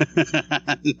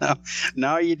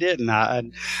 No, you didn't.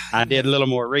 I did a little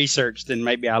more research than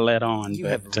maybe I let on. You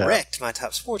have wrecked my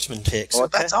Top Sportsman picks. Well,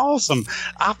 okay? That's awesome.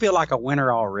 I feel like a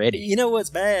winner already. You know what's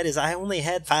bad is I only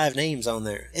had 5 names on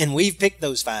there, and we've picked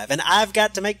those 5, and I've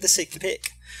got to make the 6th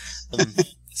pick.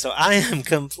 So I am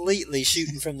completely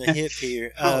shooting from the hip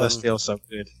here. That feels so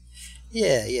good.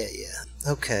 Yeah.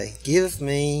 Okay, give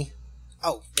me...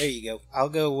 Oh, there you go. I'll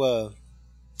go...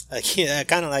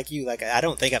 kind of like you. Like, I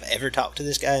don't think I've ever talked to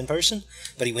this guy in person,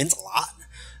 but he wins a lot,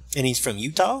 and he's from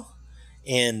Utah,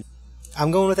 and I'm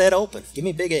going with Ed Olpen. Give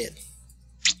me Big Ed.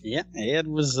 Yeah, Ed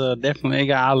was definitely a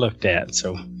guy I looked at,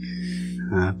 so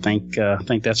I think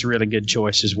that's a really good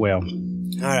choice as well.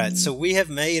 All right, so we have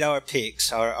made our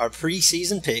picks, our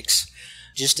preseason picks.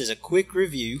 Just as a quick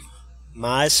review,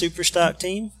 my Superstock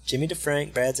team, Jimmy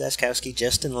DeFrank, Brad Zaskowski,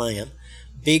 Justin Lamb.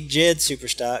 Big Jed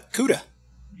Superstock, Kuda,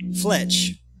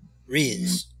 Fletch,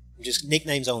 Riz. Just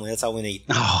nicknames only, that's all we need.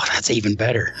 Oh, that's even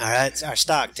better. All right, our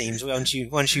stock teams. Why don't you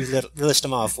list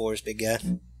them off for us, big guy?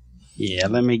 Yeah,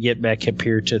 let me get back up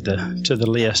here to the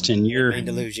list. And I didn't mean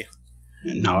to lose you.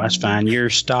 No, that's fine.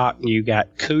 Your stock, you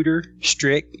got Cooter,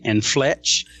 Strick, and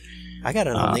Fletch. I got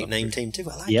an nickname team, too.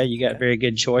 I like Yeah, it. you got very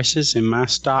good choices. And my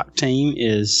stock team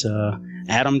is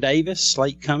Adam Davis,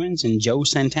 Slate Cummins, and Joe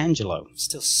Santangelo. I'm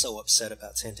still so upset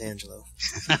about Santangelo.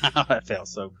 That felt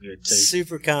so good, too.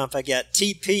 Super Comp, I got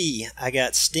TP, I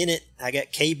got Stinnett, I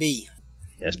got KB.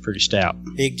 That's pretty stout.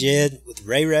 Big Jed with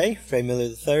Ray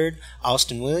Miller III,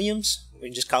 Austin Williams. We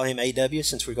can just call him AW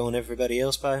since we're going everybody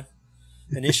else by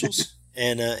initials.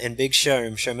 and Big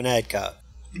Sherman Adcock.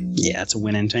 Yeah, it's a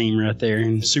winning team right there.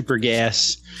 And Super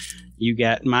Gas, you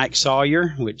got Mike Sawyer,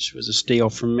 which was a steal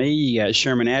from me. You got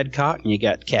Sherman Adcock, and you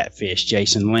got Catfish,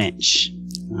 Jason Lynch.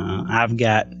 I've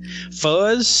got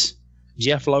Fuzz,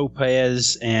 Jeff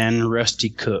Lopez, and Rusty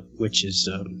Cook, which is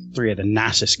 3 of the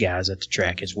nicest guys at the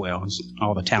track as well. It's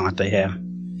all the talent they have.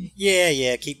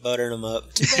 Yeah, keep buttering them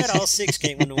up. Too bad all 6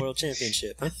 can't win the World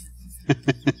Championship, huh?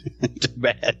 Too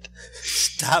bad.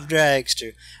 Top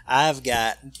Dragster. I've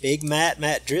got Big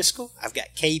Matt Driscoll. I've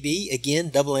got KB, again,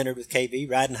 double entered with KB,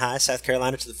 riding high, South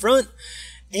Carolina to the front.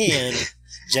 And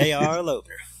J.R.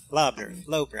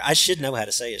 Lobner. I should know how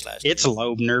to say his last name. It's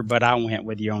Lobner, but I went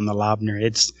with you on the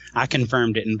Lobner. I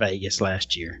confirmed it in Vegas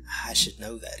last year. I should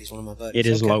know that. He's one of my buddies. It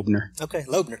is Lobner. Okay,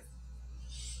 Lobner.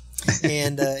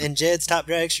 And Jed's Top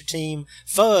Dragster team,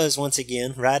 Fuzz, once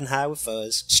again, riding high with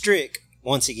Fuzz. Strick,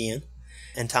 once again.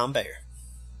 And Tom Bayer.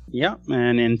 Yep,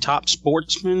 and in Top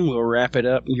Sportsman, we'll wrap it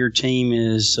up. Your team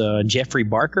is Jeffrey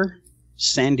Barker,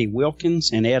 Sandy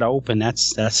Wilkins, and Ed Olpen.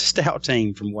 That's a stout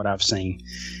team from what I've seen.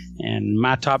 And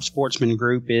my Top Sportsman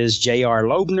group is J.R.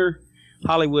 Lobner,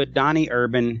 Hollywood Donnie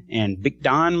Urban, and Big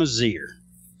Don Mazier.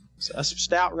 So that's some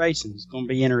stout racing. It's going to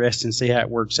be interesting to see how it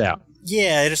works out.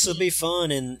 Yeah, it'll be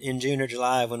fun in June or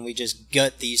July when we just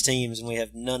gut these teams and we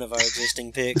have none of our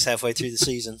existing picks halfway through the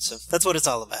season. So that's what it's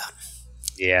all about.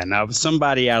 Yeah, no,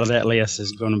 somebody out of that list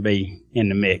is going to be in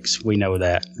the mix. We know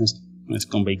that. It's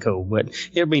going to be cool. But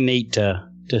it'll be neat to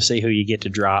see who you get to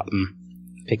drop and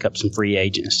pick up some free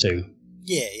agents, too.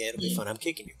 Yeah, it'll be fun. I'm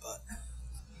kicking your butt.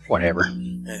 Whatever.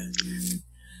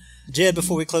 Jed,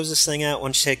 before we close this thing out, why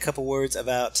don't you say a couple words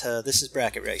about This is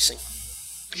Bracket Racing?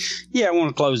 Yeah, I want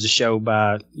to close the show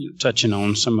by touching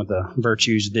on some of the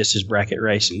virtues of This Is Bracket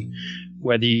Racing.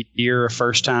 Whether you're a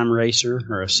first-time racer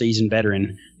or a seasoned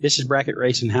veteran, This Is Bracket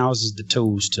Racing houses the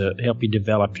tools to help you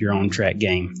develop your own track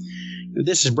game.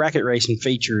 This Is Bracket Racing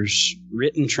features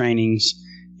written trainings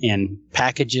and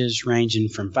packages ranging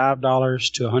from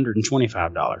 $5 to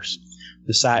 $125.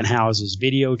 The site houses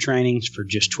video trainings for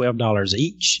just $12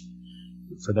 each.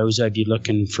 For those of you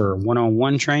looking for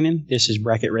one-on-one training, This Is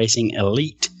Bracket Racing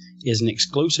Elite is an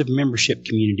exclusive membership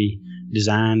community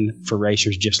designed for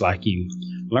racers just like you.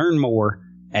 Learn more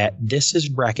at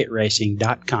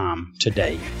thisisbracketracing.com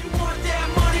today.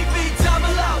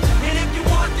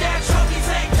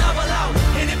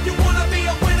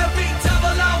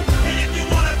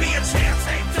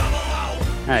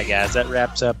 All right, guys, that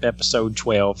wraps up episode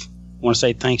 12. I want to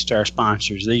say thanks to our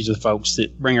sponsors. These are the folks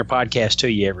that bring our podcast to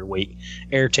you every week.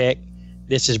 AirTech,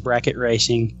 This Is Bracket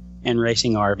Racing, and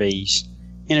Racing RVs.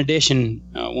 In addition,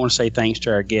 I want to say thanks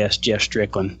to our guest, Jeff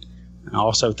Strickland.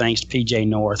 Also, thanks to PJ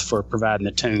North for providing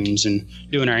the tunes and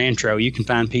doing our intro. You can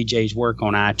find PJ's work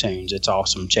on iTunes. It's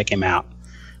awesome. Check him out.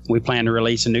 We plan to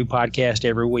release a new podcast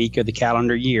every week of the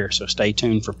calendar year, so stay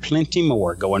tuned for plenty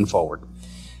more going forward.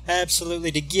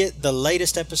 Absolutely. To get the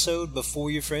latest episode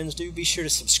before your friends do, be sure to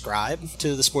subscribe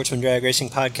to the Sportsman Drag Racing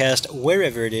Podcast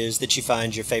wherever it is that you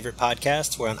find your favorite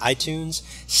podcasts. We're on iTunes,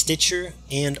 Stitcher,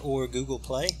 and or Google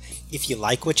Play. If you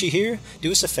like what you hear,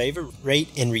 do us a favor, rate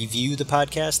and review the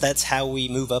podcast. That's how we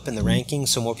move up in the rankings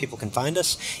so more people can find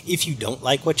us. If you don't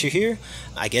like what you hear,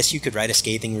 I guess you could write a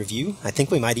scathing review. I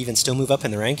think we might even still move up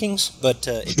in the rankings, but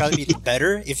it'd probably be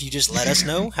better if you just let us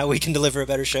know how we can deliver a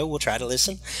better show. We'll try to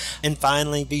listen. And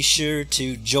finally, be sure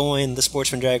to join the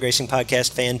Sportsman Drag Racing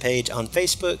Podcast fan page on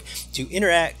Facebook to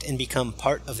interact and become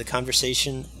part of the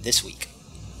conversation this week.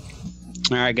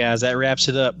 All right, guys, that wraps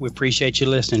it up. We appreciate you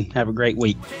listening. Have a great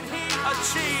week.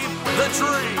 Achieve the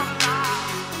dream.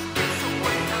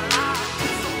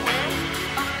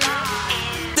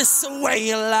 This a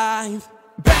way of life.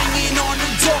 Banging on the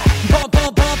door, bump,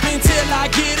 bump, bump until I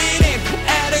get it in.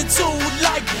 Attitude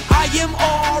like I am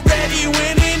already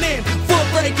winning it. Foot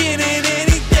breaking in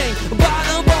anything.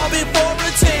 Bottom ball before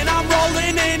a 10. I'm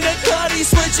rolling in the cutty,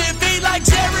 switching feet like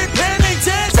Jared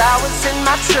Pennington. I was in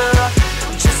my truck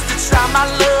just to try my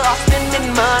luck, spending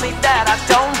money that I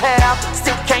don't have.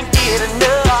 Still can't get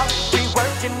enough. We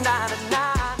working 9 to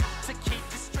 9 to keep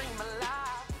this dream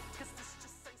alive. 'Cause this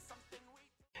just ain't something we...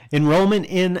 Enrollment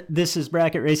in This Is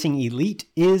Bracket Racing Elite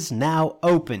is now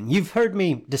open. You've heard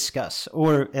me discuss,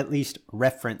 or at least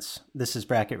reference, This Is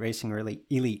Bracket Racing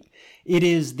Elite. It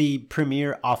is the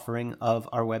premier offering of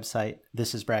our website,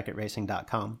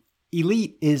 thisisbracketracing.com.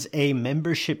 Elite is a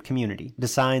membership community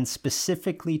designed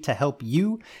specifically to help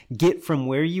you get from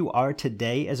where you are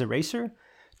today as a racer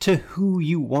to who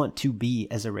you want to be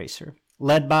as a racer.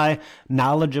 Led by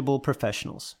knowledgeable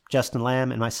professionals. Justin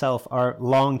Lamb and myself are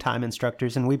longtime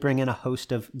instructors, and we bring in a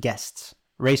host of guests,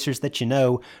 racers that you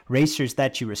know, racers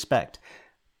that you respect.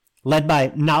 Led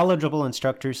by knowledgeable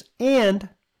instructors and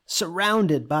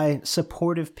surrounded by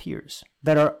supportive peers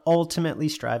that are ultimately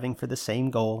striving for the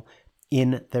same goal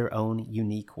in their own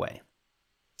unique way.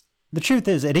 The truth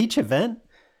is, at each event,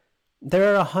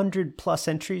 there are 100+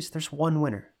 entries. There's one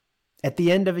winner. At the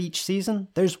end of each season,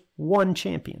 there's one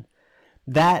champion.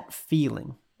 That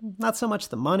feeling, not so much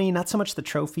the money, not so much the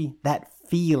trophy, that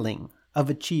feeling of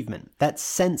achievement, that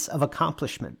sense of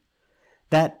accomplishment,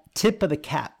 that tip of the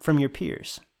cap from your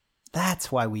peers,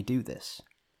 that's why we do this.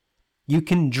 You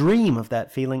can dream of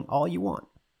that feeling all you want,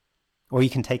 or you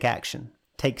can take action,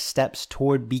 take steps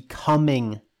toward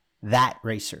becoming that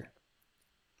racer.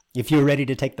 If you're ready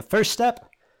to take the first step,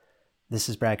 This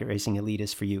Is Bracket Racing Elite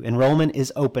is for you. Enrollment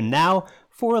is open now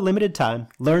for a limited time.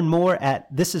 Learn more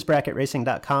at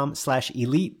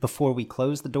thisisbracketracing.com/elite before we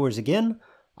close the doors again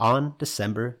on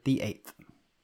December the 8th.